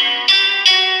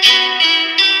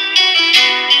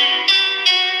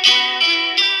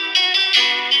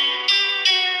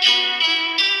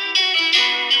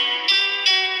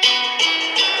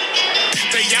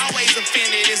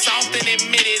 Offended, it's often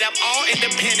admitted. I'm all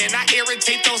independent. I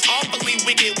irritate those awfully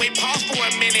wicked. Wait, pause for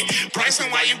a minute.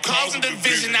 Bryson, why you causing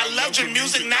division? I loved your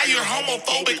music, now you're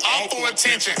homophobic, all for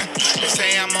attention. They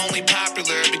say I'm only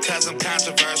popular because I'm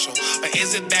controversial. But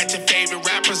is it that your favorite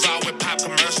rappers all with pop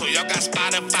commercial? Y'all got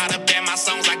Spotify to ban my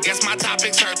songs, I guess my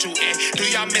topics hurt you. And do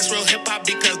y'all miss real hip-hop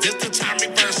because this the time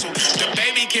reversal? The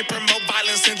baby can promote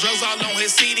violence and drugs all on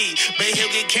his CD, but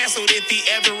he'll get canceled if he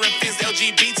ever offends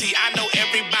LGBT. I know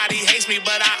everybody hates me,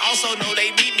 but I also know they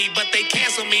need me, but they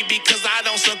cancel me because I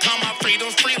don't succumb my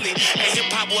freedoms freely. And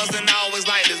hip-hop wasn't always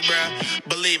like this, bruh,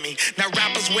 believe me. Now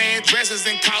rappers wearing dresses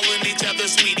and calling each other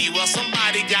sweetie. Well,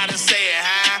 somebody gotta say it,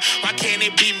 huh? Why can't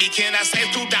it be me? Can I say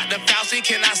screw Dr. Fauci?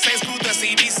 Can I say screw the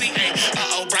CDC? Hey,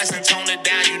 Bryson, tone it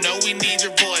down, you know we need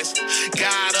your voice.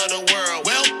 God of the world,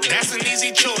 well, that's an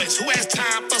easy choice. Who has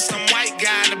time for some white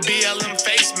guy in a BLM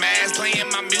face mask, playing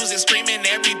my music, screaming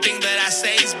everything that I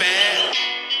say is bad?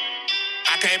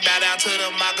 I can't bow down to the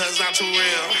mob cause I'm too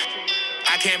real.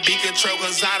 I can't be controlled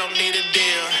cause I don't need a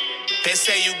deal. They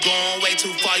say you going way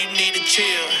too far, you need to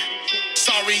chill.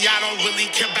 Sorry, I don't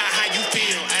really care about how you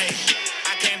feel. Ay,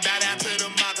 I can't bow down to the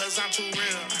mob cause I'm too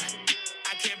real.